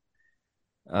 So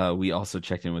we also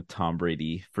checked in with Tom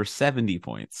Brady for 70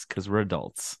 points because we're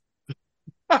adults.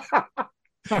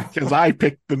 Because I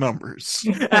picked the numbers.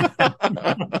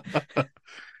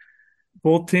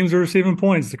 Both teams are receiving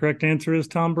points. The correct answer is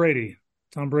Tom Brady.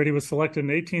 Tom Brady was selected in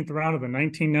the 18th round of the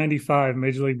 1995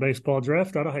 Major League Baseball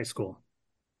draft out of high school.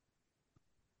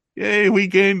 Yay, we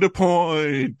gained a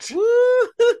point.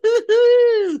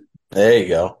 There you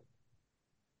go.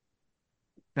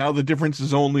 Now the difference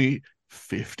is only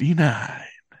 59.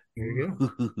 There you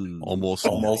go.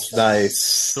 Almost nice.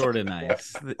 Sort of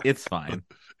nice. It's fine.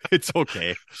 It's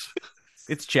okay.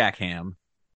 It's Jack Ham.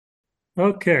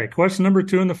 Okay, question number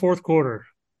 2 in the fourth quarter.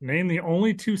 Name the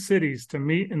only 2 cities to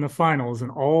meet in the finals in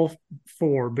all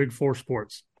 4 Big Four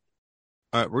sports.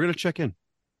 All right, we're going to check in.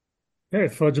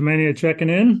 Okay, Fudgemania checking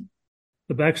in.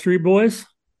 The Backstreet Boys.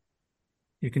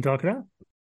 You can talk it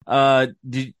out.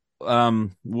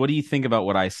 What do you think about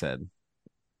what I said?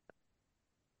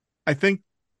 I think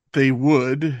they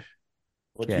would.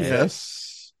 Okay. Yes.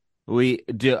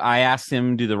 I asked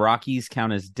him, do the Rockies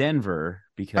count as Denver?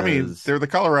 Because I mean, they're the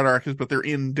Colorado Rockies, but they're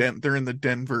in the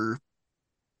Denver.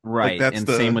 right, that's and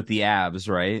the- same with the Avs,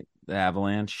 right? The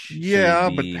Avalanche. So Yeah,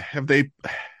 it'd but be- have they've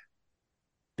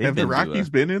the been to Rockies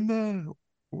been in the?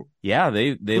 Yeah,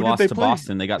 they did lost they to play?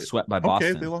 Boston. They got swept by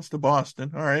Boston. Okay, they lost to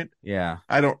Boston. All right. Yeah,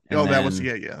 I don't. And that was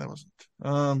then- that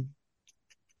wasn't.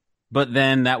 but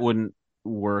then that wouldn't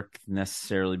work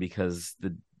necessarily because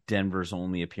the Denver's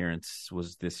only appearance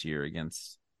was this year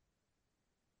against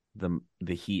the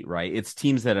Heat, right? It's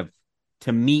teams that have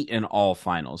to meet in all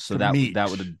finals, so To that meet.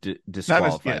 would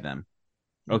disqualify yeah. them.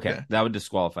 Okay, that would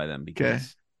disqualify them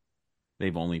because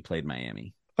they've only played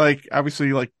Miami. Like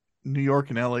obviously, like New York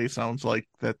and LA sounds like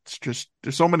that's just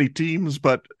there's so many teams,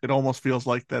 but it almost feels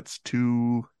like that's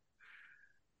too.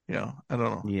 I don't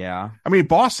know. Yeah, I mean,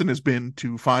 Boston has been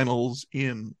to finals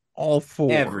in all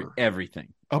 4.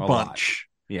 everything a lot. bunch.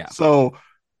 Yeah, So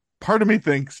part of me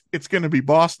thinks it's going to be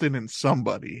Boston and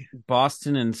somebody.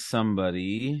 Boston and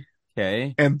somebody.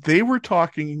 Okay, And they were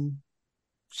talking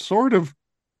sort of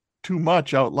too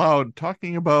much out loud,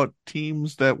 talking about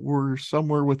teams that were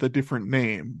somewhere with a different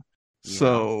name. Yeah.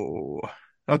 So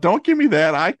now don't give me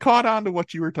that. I caught on to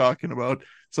what you were talking about.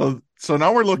 So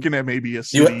now we're looking at maybe a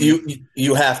city.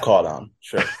 You have caught on,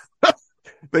 sure.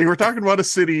 They were talking about a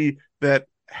city that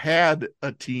had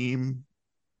a team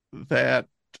that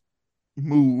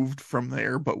moved from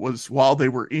there, but was while they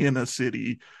were in a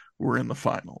city, were in the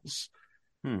finals.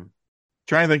 Trying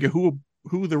to think of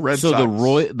who the Red Sox. So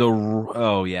who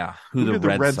the did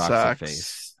Red Sox have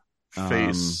faced?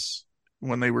 face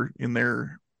when they were in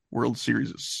their World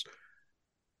Series.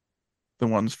 The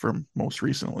ones from most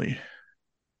recently.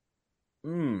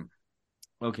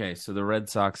 Okay, so the Red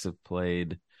Sox have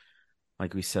played,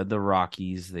 like we said, the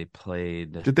Rockies. They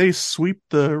played. Did they sweep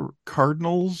the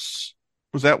Cardinals?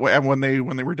 Was that when they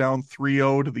were down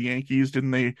 3-0 to the Yankees?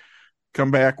 Didn't they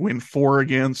come back, win 4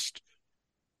 against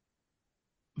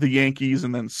the Yankees,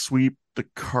 and then sweep the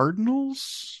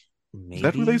Cardinals? Maybe, Is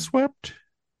that who they swept?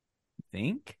 I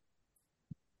think.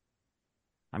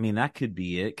 I mean, that could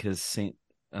be it because So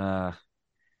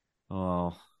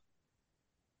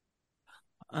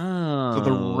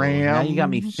the Rams. Now you got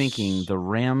me thinking. The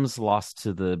Rams have lost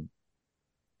to the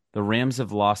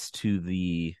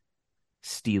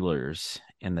Steelers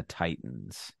and the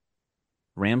Titans.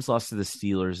 Rams lost to the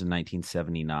Steelers in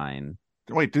 1979.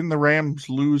 Wait, didn't the Rams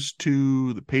lose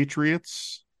to the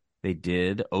Patriots? They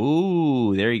did.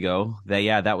 Oh, there you go.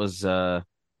 That was that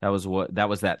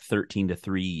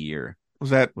 13-3 year.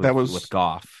 with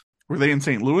Goff. Were they in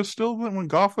St. Louis still when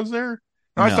Goff was there?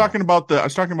 No, I was No. talking about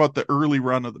the early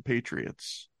run of the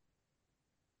Patriots.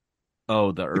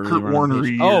 Oh, the early Kurt run of Warner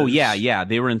Patriots. Oh, years. yeah.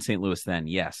 They were in St. Louis then.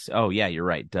 Yes. Oh, yeah, you're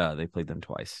right. Duh. They played them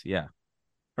twice. Yeah.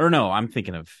 Or no, I'm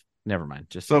thinking of. Never mind.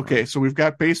 Okay. So we've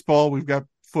got baseball, we've got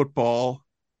football,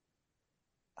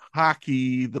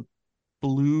 hockey, the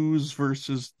Blues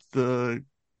versus the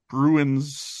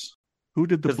Bruins. Who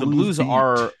did the Blues beat?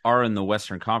 are in the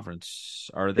Western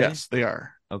Conference? Are they? Yes, they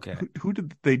are. Okay. Who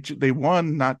did they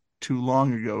won not too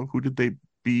long ago? Who did they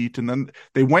beat? And then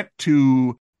they went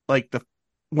to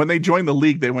when they joined the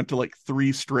league, they went to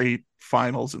 3 straight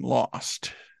finals and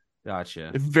lost. Gotcha.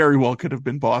 It very well could have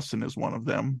been Boston as one of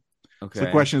them. Okay. So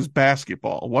the question is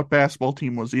basketball. What basketball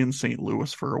team was in St.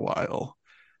 Louis for a while?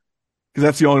 Because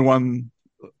that's the only one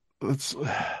that's.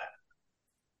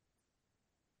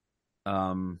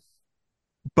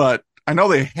 But I know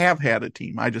they have had a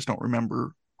team. I just don't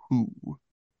remember who.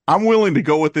 I'm willing to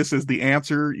go with this as the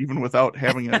answer, even without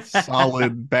having a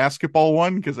solid basketball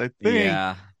one, because I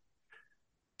think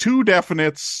 2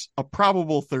 definites, a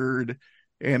probable third,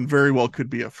 and very well could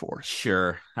be a fourth.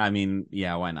 Sure. I mean,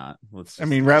 yeah, why not?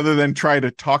 Rather than try to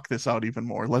talk this out even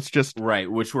more, let's just. Right,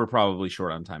 which we're probably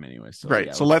short on time anyway. So, right.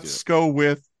 Yeah, so let's go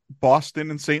with Boston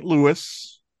and St.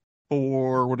 Louis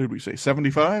for, what did we say,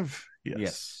 75?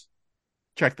 Yes.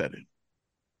 Check that in.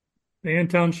 The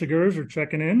Antown Sugars are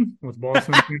checking in with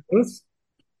Boston and St. Louis.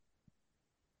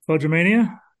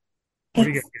 Fudgemania, what do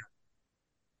you get here?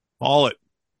 Call it.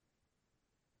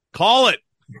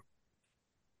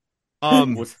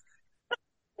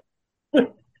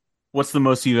 What's the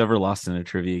most you've ever lost in a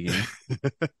trivia game?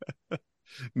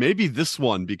 Maybe this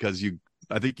one, because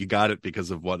I think you got it because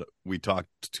of what we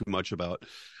talked too much about.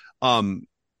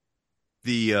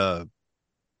 The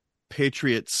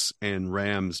Patriots and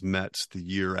Rams met the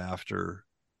year after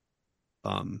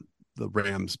the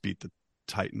Rams beat the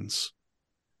Titans.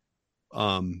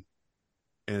 And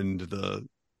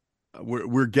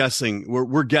we're guessing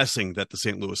that the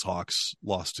St. Louis Hawks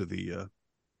lost to the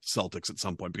Celtics at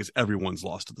some point, because everyone's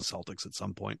lost to the Celtics at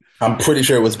some point. I'm pretty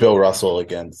sure it was Bill Russell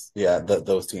against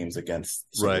those teams against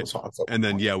the St. Louis Hawks. And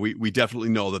then we definitely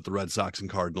know that the Red Sox and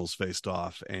Cardinals faced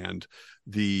off, and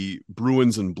the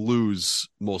Bruins and Blues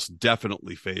most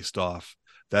definitely faced off.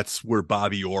 That's where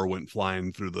Bobby Orr went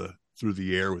flying through the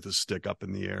air with his stick up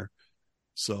in the air.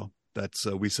 So that's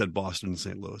we said Boston and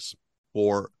St. Louis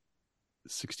or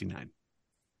 69.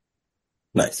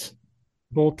 Nice.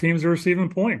 Both teams are receiving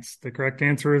points. The correct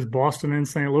answer is Boston and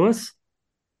St. Louis.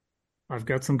 I've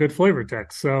got some good flavor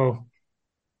text. So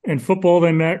in football,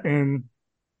 they met in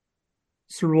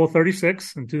Super Bowl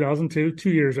 36 in 2002, 2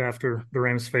 years after the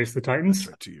Rams faced the Titans.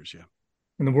 2 years, yeah.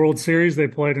 In the World Series, they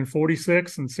played in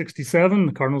 46 and 67.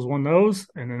 The Cardinals won those.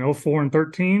 And in 04 and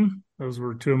 13, those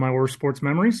were 2 of my worst sports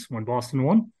memories when Boston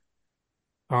won.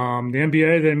 The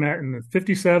NBA, they met in the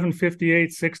 57,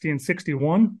 58, 60, and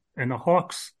 61. And the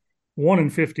Hawks won in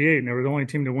 58, and they were the only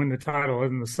team to win the title other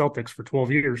than the Celtics for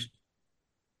 12 years.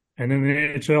 And then the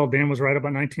NHL, Dan was right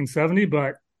about 1970,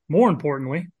 but more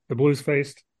importantly, the Blues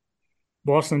faced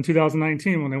Boston in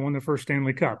 2019 when they won their first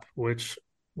Stanley Cup, which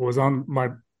was on my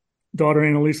daughter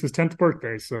Annalise's 10th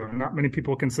birthday. So not many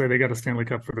people can say they got a Stanley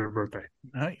Cup for their birthday.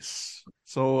 Nice.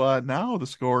 So now the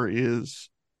score is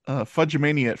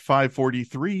Fudgemania at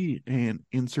 543, and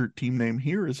insert team name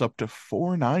here is up to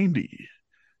 490.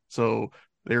 So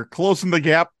they're closing the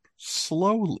gap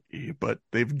slowly, but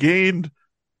they've gained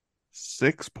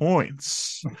 6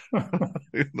 points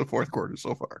in the fourth quarter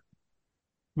so far.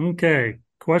 Okay.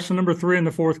 Question number 3 in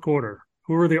the fourth quarter.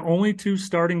 Who are the only 2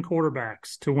 starting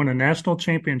quarterbacks to win a national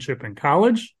championship in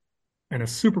college and a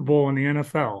Super Bowl in the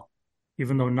NFL,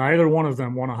 even though neither one of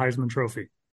them won a Heisman Trophy?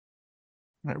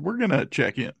 All right, we're going to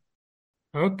check in.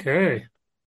 Okay.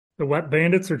 The Wet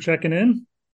Bandits are checking in.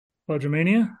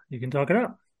 Fudgemania, you can talk it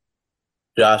up.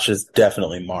 Josh is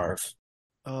definitely Marv.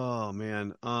 Oh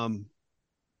man.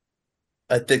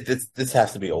 I think this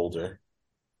has to be older.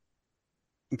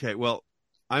 Okay, well,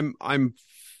 I'm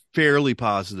fairly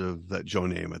positive that Joe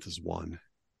Namath is one.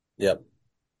 Yep.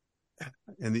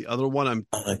 And the other one I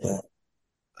like that.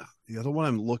 The other one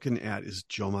I'm looking at is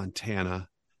Joe Montana.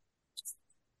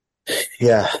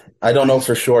 Yeah, I don't know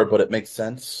for sure, but it makes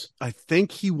sense. I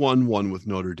think he won one with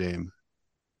Notre Dame.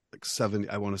 Like 70,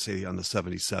 I want to say on the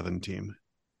 77 team.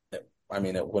 I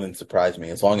mean, it wouldn't surprise me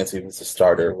as long as he was a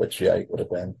starter, which he would have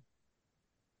been.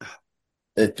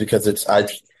 I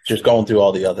just going through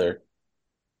all the other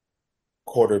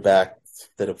quarterbacks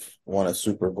that have won a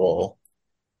Super Bowl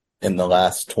in the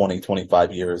last 20,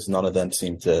 25 years. None of them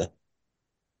seem to.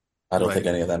 I don't think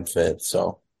any of them fit.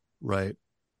 So right.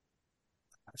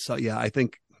 So yeah, I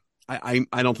think I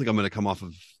don't think I'm going to come off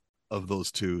of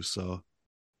those two. So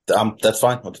That's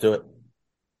fine. Let's do it.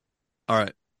 all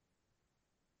right,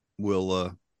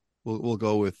 we'll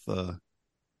go with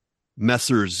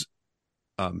Messrs.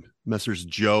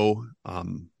 Joe,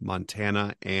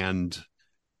 Montana, and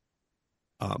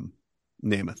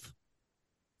Namath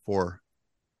for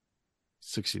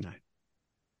 69.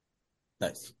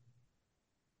 Nice.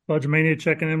 Fudge Mania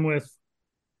checking in with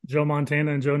Joe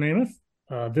Montana and Joe Namath.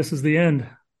 This is the end.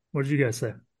 What did you guys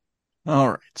say? All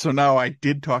right. So now I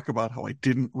did talk about how I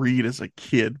didn't read as a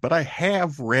kid, but I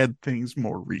have read things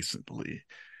more recently.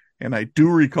 And I do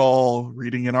recall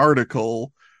reading an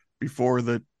article before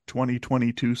the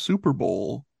 2022 Super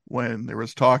Bowl when there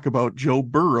was talk about Joe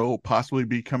Burrow possibly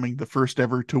becoming the first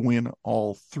ever to win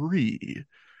all three.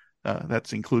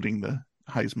 That's including the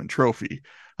Heisman Trophy.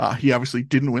 He obviously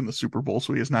didn't win the Super Bowl,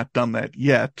 so he has not done that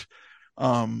yet.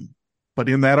 But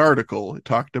in that article, it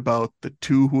talked about the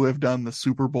two who have done the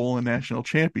Super Bowl and national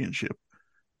championship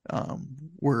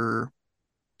were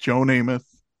Joe Namath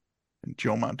and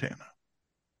Joe Montana.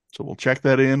 So we'll check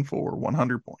that in for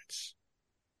 100 points.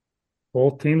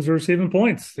 Both teams are receiving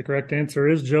points. The correct answer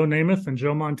is Joe Namath and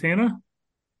Joe Montana.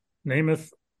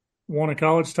 Namath won a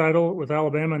college title with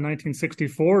Alabama in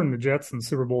 1964 and the Jets in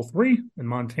Super Bowl III, and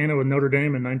Montana with Notre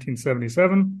Dame in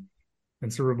 1977,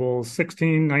 and Super Bowls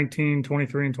 16, 19,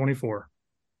 23, and 24.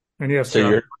 And yes,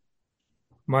 So John,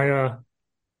 my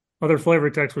other flavor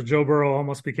text was Joe Burrow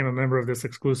almost became a member of this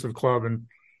exclusive club in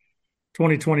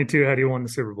 2022 had he won the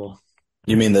Super Bowl.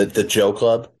 you mean the Joe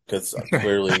Club? Because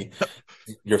clearly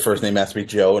your first name has to be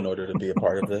Joe in order to be a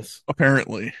part of this.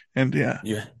 Apparently. And yeah.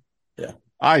 Yeah.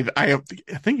 I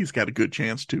think he's got a good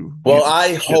chance to. Well,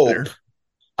 there.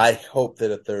 I hope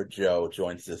that a third Joe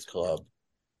joins this club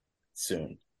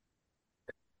soon.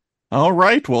 All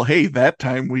right. Well, hey, that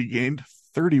time we gained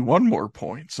 31 more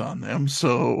points on them,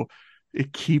 so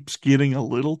it keeps getting a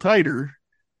little tighter.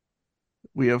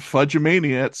 We have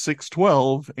Fudgemania at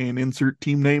 612 and insert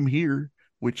team name here,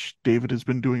 which David has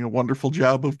been doing a wonderful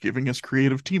job of giving us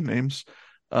creative team names.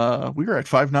 We are at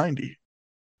 590.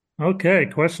 Okay,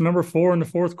 question number 4 in the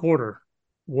fourth quarter.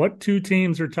 What two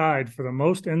teams are tied for the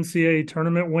most NCAA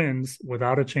tournament wins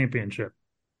without a championship?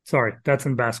 Sorry, that's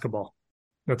in basketball.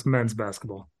 That's men's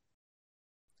basketball.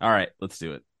 All right, let's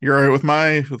do it. You're all right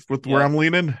with where I'm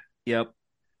leaning? Yep.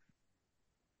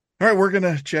 All right, we're going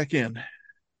to check in.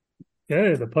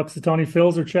 Okay, the Puxatawny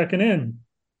Phils are checking in.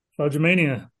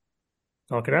 Fudgemania,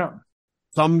 talk it out.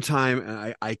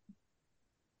 Sometime,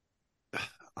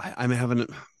 I'm having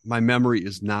my memory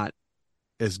is not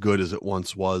as good as it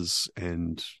once was,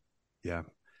 and yeah,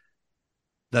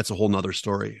 that's a whole nother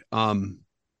story.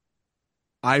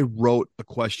 I wrote a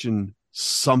question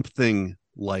something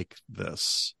like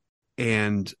this,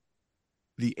 and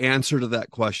the answer to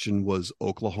that question was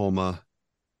Oklahoma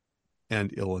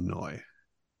and Illinois.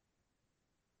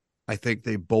 I think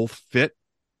they both fit.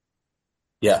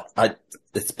 Yeah,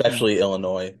 especially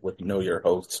Illinois with Know Your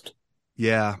Host.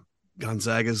 Yeah,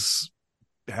 Gonzaga's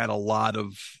had a lot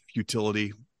of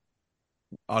futility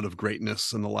out of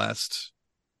greatness in the last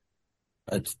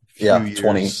few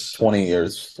years. 20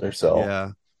 years or so.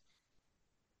 Yeah.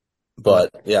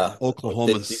 But yeah,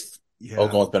 Oklahoma's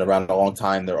been around a long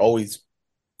time. They're always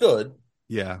good.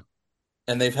 Yeah.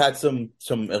 And they've had some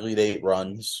Elite Eight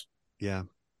runs. Yeah.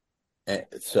 And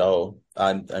so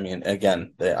I mean,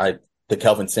 again, the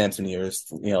Kelvin Sampson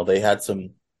years, they had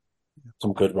some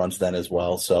good runs then as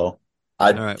well. So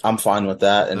I'm fine with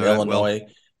that. And Illinois,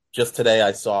 just today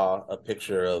I saw a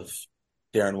picture of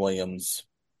Darren Williams,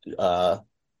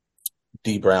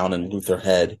 D. Brown, and Luther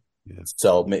Head. Yeah.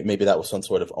 So maybe that was some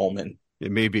sort of omen.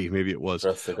 Maybe it was.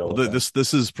 Well,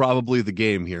 this is probably the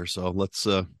game here. So let's.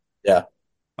 Yeah.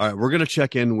 All right, we're going to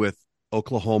check in with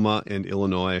Oklahoma and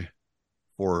Illinois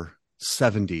for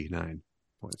 79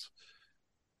 points.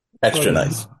 Extra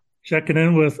nice. Checking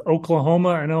in with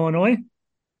Oklahoma and Illinois.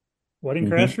 Wedding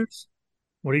Crashers.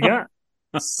 What do you got?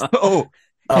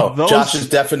 Josh is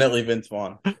definitely Vince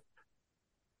Vaughn.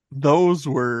 Those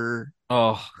were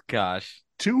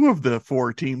two of the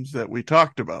 4 teams that we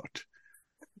talked about.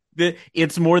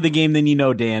 It's more the game than you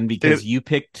know, Dan, because you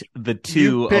picked the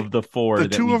two of the 4. The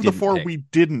two of the 4 we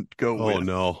didn't go with. Oh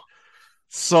no!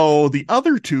 So the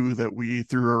other 2 that we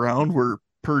threw around were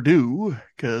Purdue,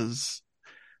 because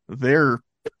they're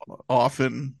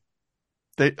often.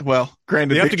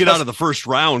 Granted, they have to get out of the first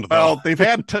round. Though. Well, they've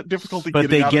had difficulty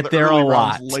getting out of the early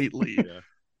rounds lately. Yeah.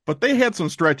 But they had some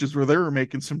stretches where they were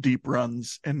making some deep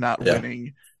runs and not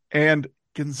winning. And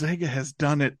Gonzaga has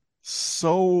done it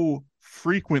so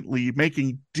frequently,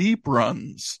 making deep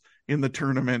runs in the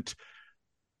tournament.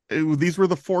 these were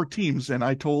the 4 teams, and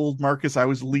I told Marcus I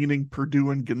was leaning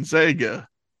Purdue and Gonzaga.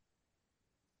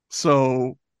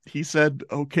 So he said,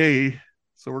 okay,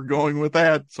 so we're going with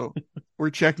that. So we're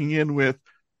checking in with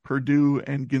Purdue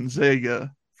and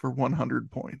Gonzaga for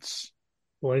 100 points.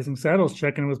 Blazing Saddles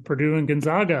checking with Purdue and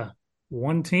Gonzaga.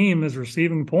 One team is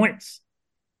receiving points.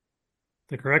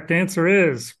 The correct answer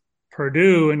is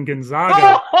Purdue and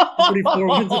Gonzaga. 44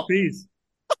 wins apiece.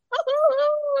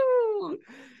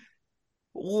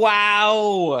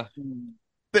 Wow.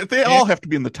 They all have to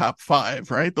be in the top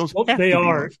 5, right? Those they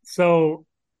are. So,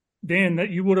 Dan, that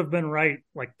you would have been right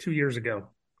like 2 years ago.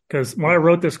 Because when I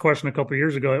wrote this question a couple of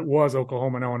years ago, it was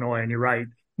Oklahoma and Illinois, and you're right,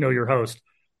 know your host.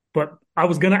 But I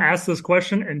was going to ask this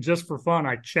question, and just for fun,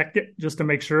 I checked it just to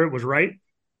make sure it was right.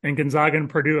 And Gonzaga and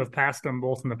Purdue have passed them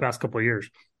both in the past couple of years.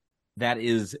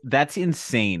 That's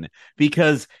insane,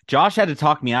 because Josh had to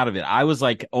talk me out of it. I was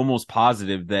like almost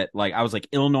positive that, like, I was like,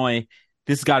 Illinois,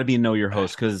 this has got to be a know your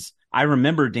host, because I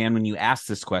remember, Dan, when you asked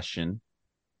this question,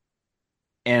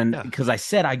 and because I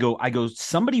said, I go,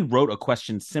 somebody wrote a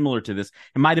question similar to this.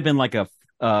 It might have been like a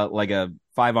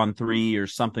 5-on-3 or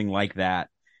something like that.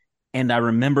 And I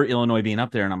remember Illinois being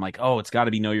up there, and I'm like, oh, it's got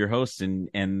to be know your host.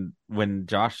 And when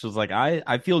Josh was like,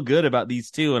 I feel good about these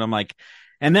two, and I'm like,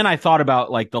 and then I thought about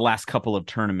like the last couple of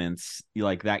tournaments,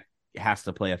 like that has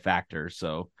to play a factor.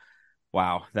 So,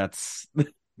 wow, that's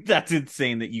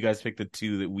insane that you guys picked the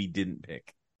 2 that we didn't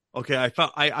pick. Okay,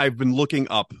 I've been looking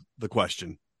up the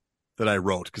question that I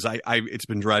wrote, because it's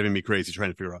been driving me crazy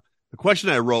trying to figure out. The question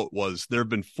I wrote was, there have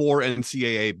been 4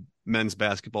 NCAA men's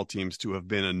basketball teams to have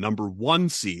been a number 1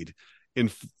 seed in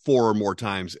 4 or more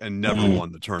times and never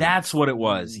won the tournament. That's what it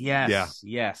was. Yes. Yeah.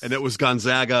 Yes. And it was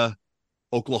Gonzaga,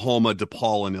 Oklahoma,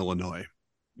 DePaul, and Illinois.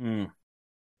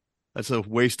 That's a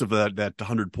waste of that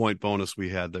 100-point bonus we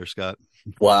had there, Scott.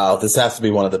 Wow, this has to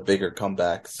be one of the bigger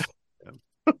comebacks in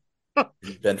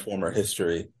Benchwarmer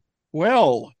history.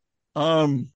 Well,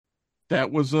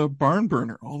 that was a barn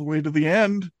burner all the way to the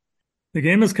end. The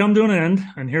game has come to an end,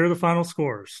 and here are the final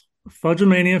scores.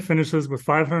 Fudgemania finishes with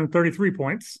 533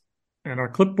 points, and our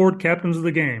clipboard captains of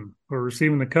the game, who are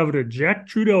receiving the coveted Jack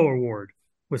Trudeau Award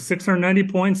with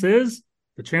 690 points, is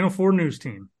the Channel 4 News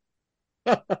Team.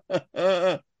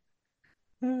 I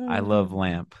love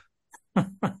Lamp.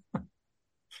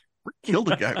 Killed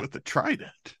a guy with a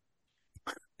trident.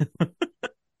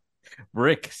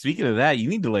 Rick, speaking of that, you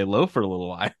need to lay low for a little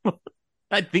while.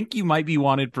 I think you might be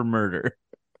wanted for murder.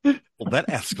 Well, that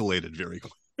escalated very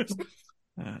quickly.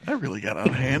 That really got out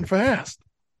of hand fast.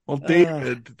 Well,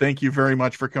 David, thank you very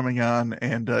much for coming on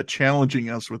and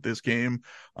challenging us with this game.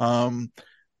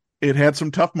 It had some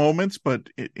tough moments, but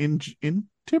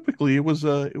typically it was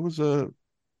a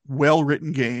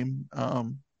well-written game.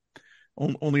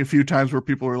 Only a few times where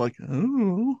people were like,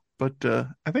 "Oh," but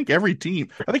I think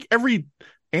every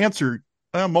answer,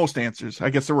 most answers. I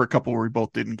guess there were a couple where we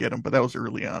both didn't get them, but that was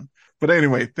early on. But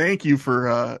anyway, thank you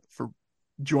for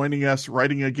joining us,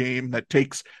 writing a game that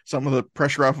takes some of the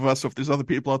pressure off of us. So if there's other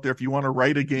people out there, if you want to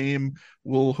write a game,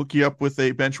 we'll hook you up with a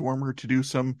bench warmer to do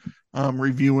some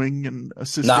reviewing and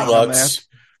assisting on that.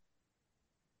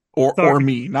 Or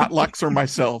me, not Lux or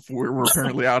myself. We're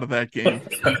apparently out of that game.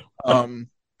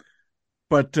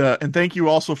 But thank you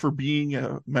also for being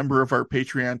a member of our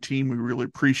Patreon team. We really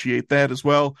appreciate that as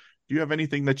well. Do you have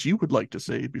anything that you would like to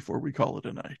say before we call it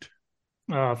a night?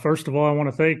 First of all, I want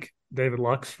to thank David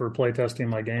Lux for playtesting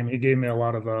my game. He gave me a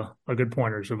lot of good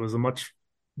pointers. It was a much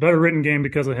better written game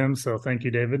because of him. So thank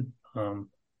you, David. Thank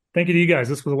you to you guys.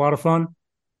 This was a lot of fun.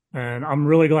 And I'm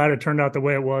really glad it turned out the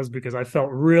way it was, because I felt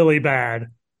really bad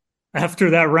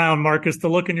after that round, Marcus. To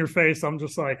look in your face, I'm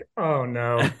just like, oh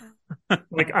no.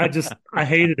 Like, I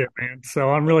hated it, man. So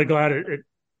I'm really glad it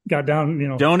got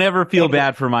down, Don't ever feel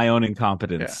bad for my own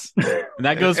incompetence. Yeah. And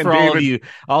that goes for David,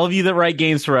 all of you that write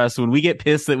games for us. When we get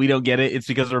pissed that we don't get it, it's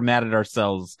because we're mad at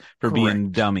ourselves for being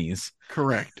dummies.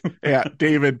 Correct. Yeah,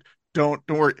 David, don't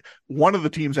worry. One of the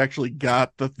teams actually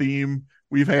got the theme.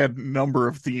 We've had a number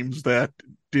of themes that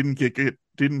didn't get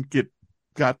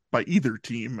got by either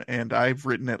team, and I've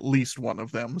written at least one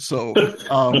of them. So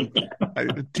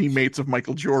teammates of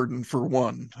Michael Jordan for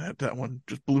one. That one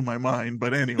just blew my mind.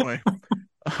 But anyway.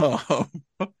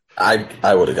 I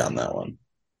would have gotten that one.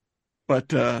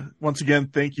 But once again,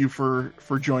 thank you for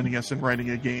joining us and writing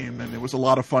a game, and it was a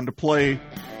lot of fun to play.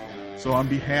 So on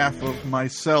behalf of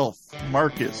myself,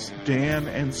 Marcus, Dan,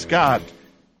 and Scott,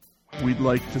 we'd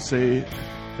like to say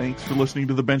thanks for listening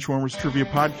to the Benchwarmers Trivia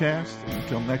Podcast. And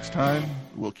until next time,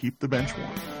 we'll keep the bench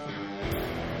warm.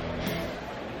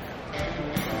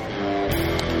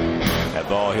 That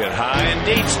ball hit high and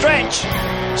deep. Stretch!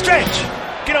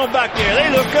 Get on back there. They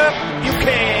look up. You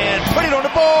can put it on the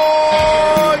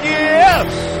board. Yes.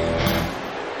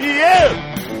 Yes.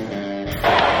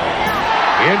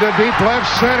 Into deep left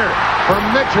center for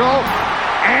Mitchell.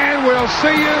 And we'll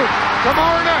see you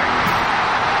tomorrow night.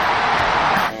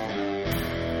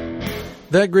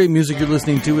 That great music you're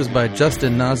listening to is by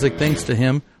Justin Nozick. Thanks to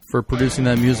him for producing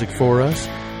that music for us.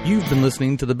 You've been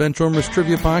listening to the Benchwarmers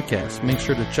Trivia Podcast. Make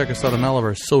sure to check us out on all of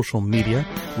our social media.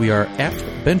 We are at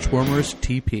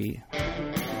BenchwarmersTP.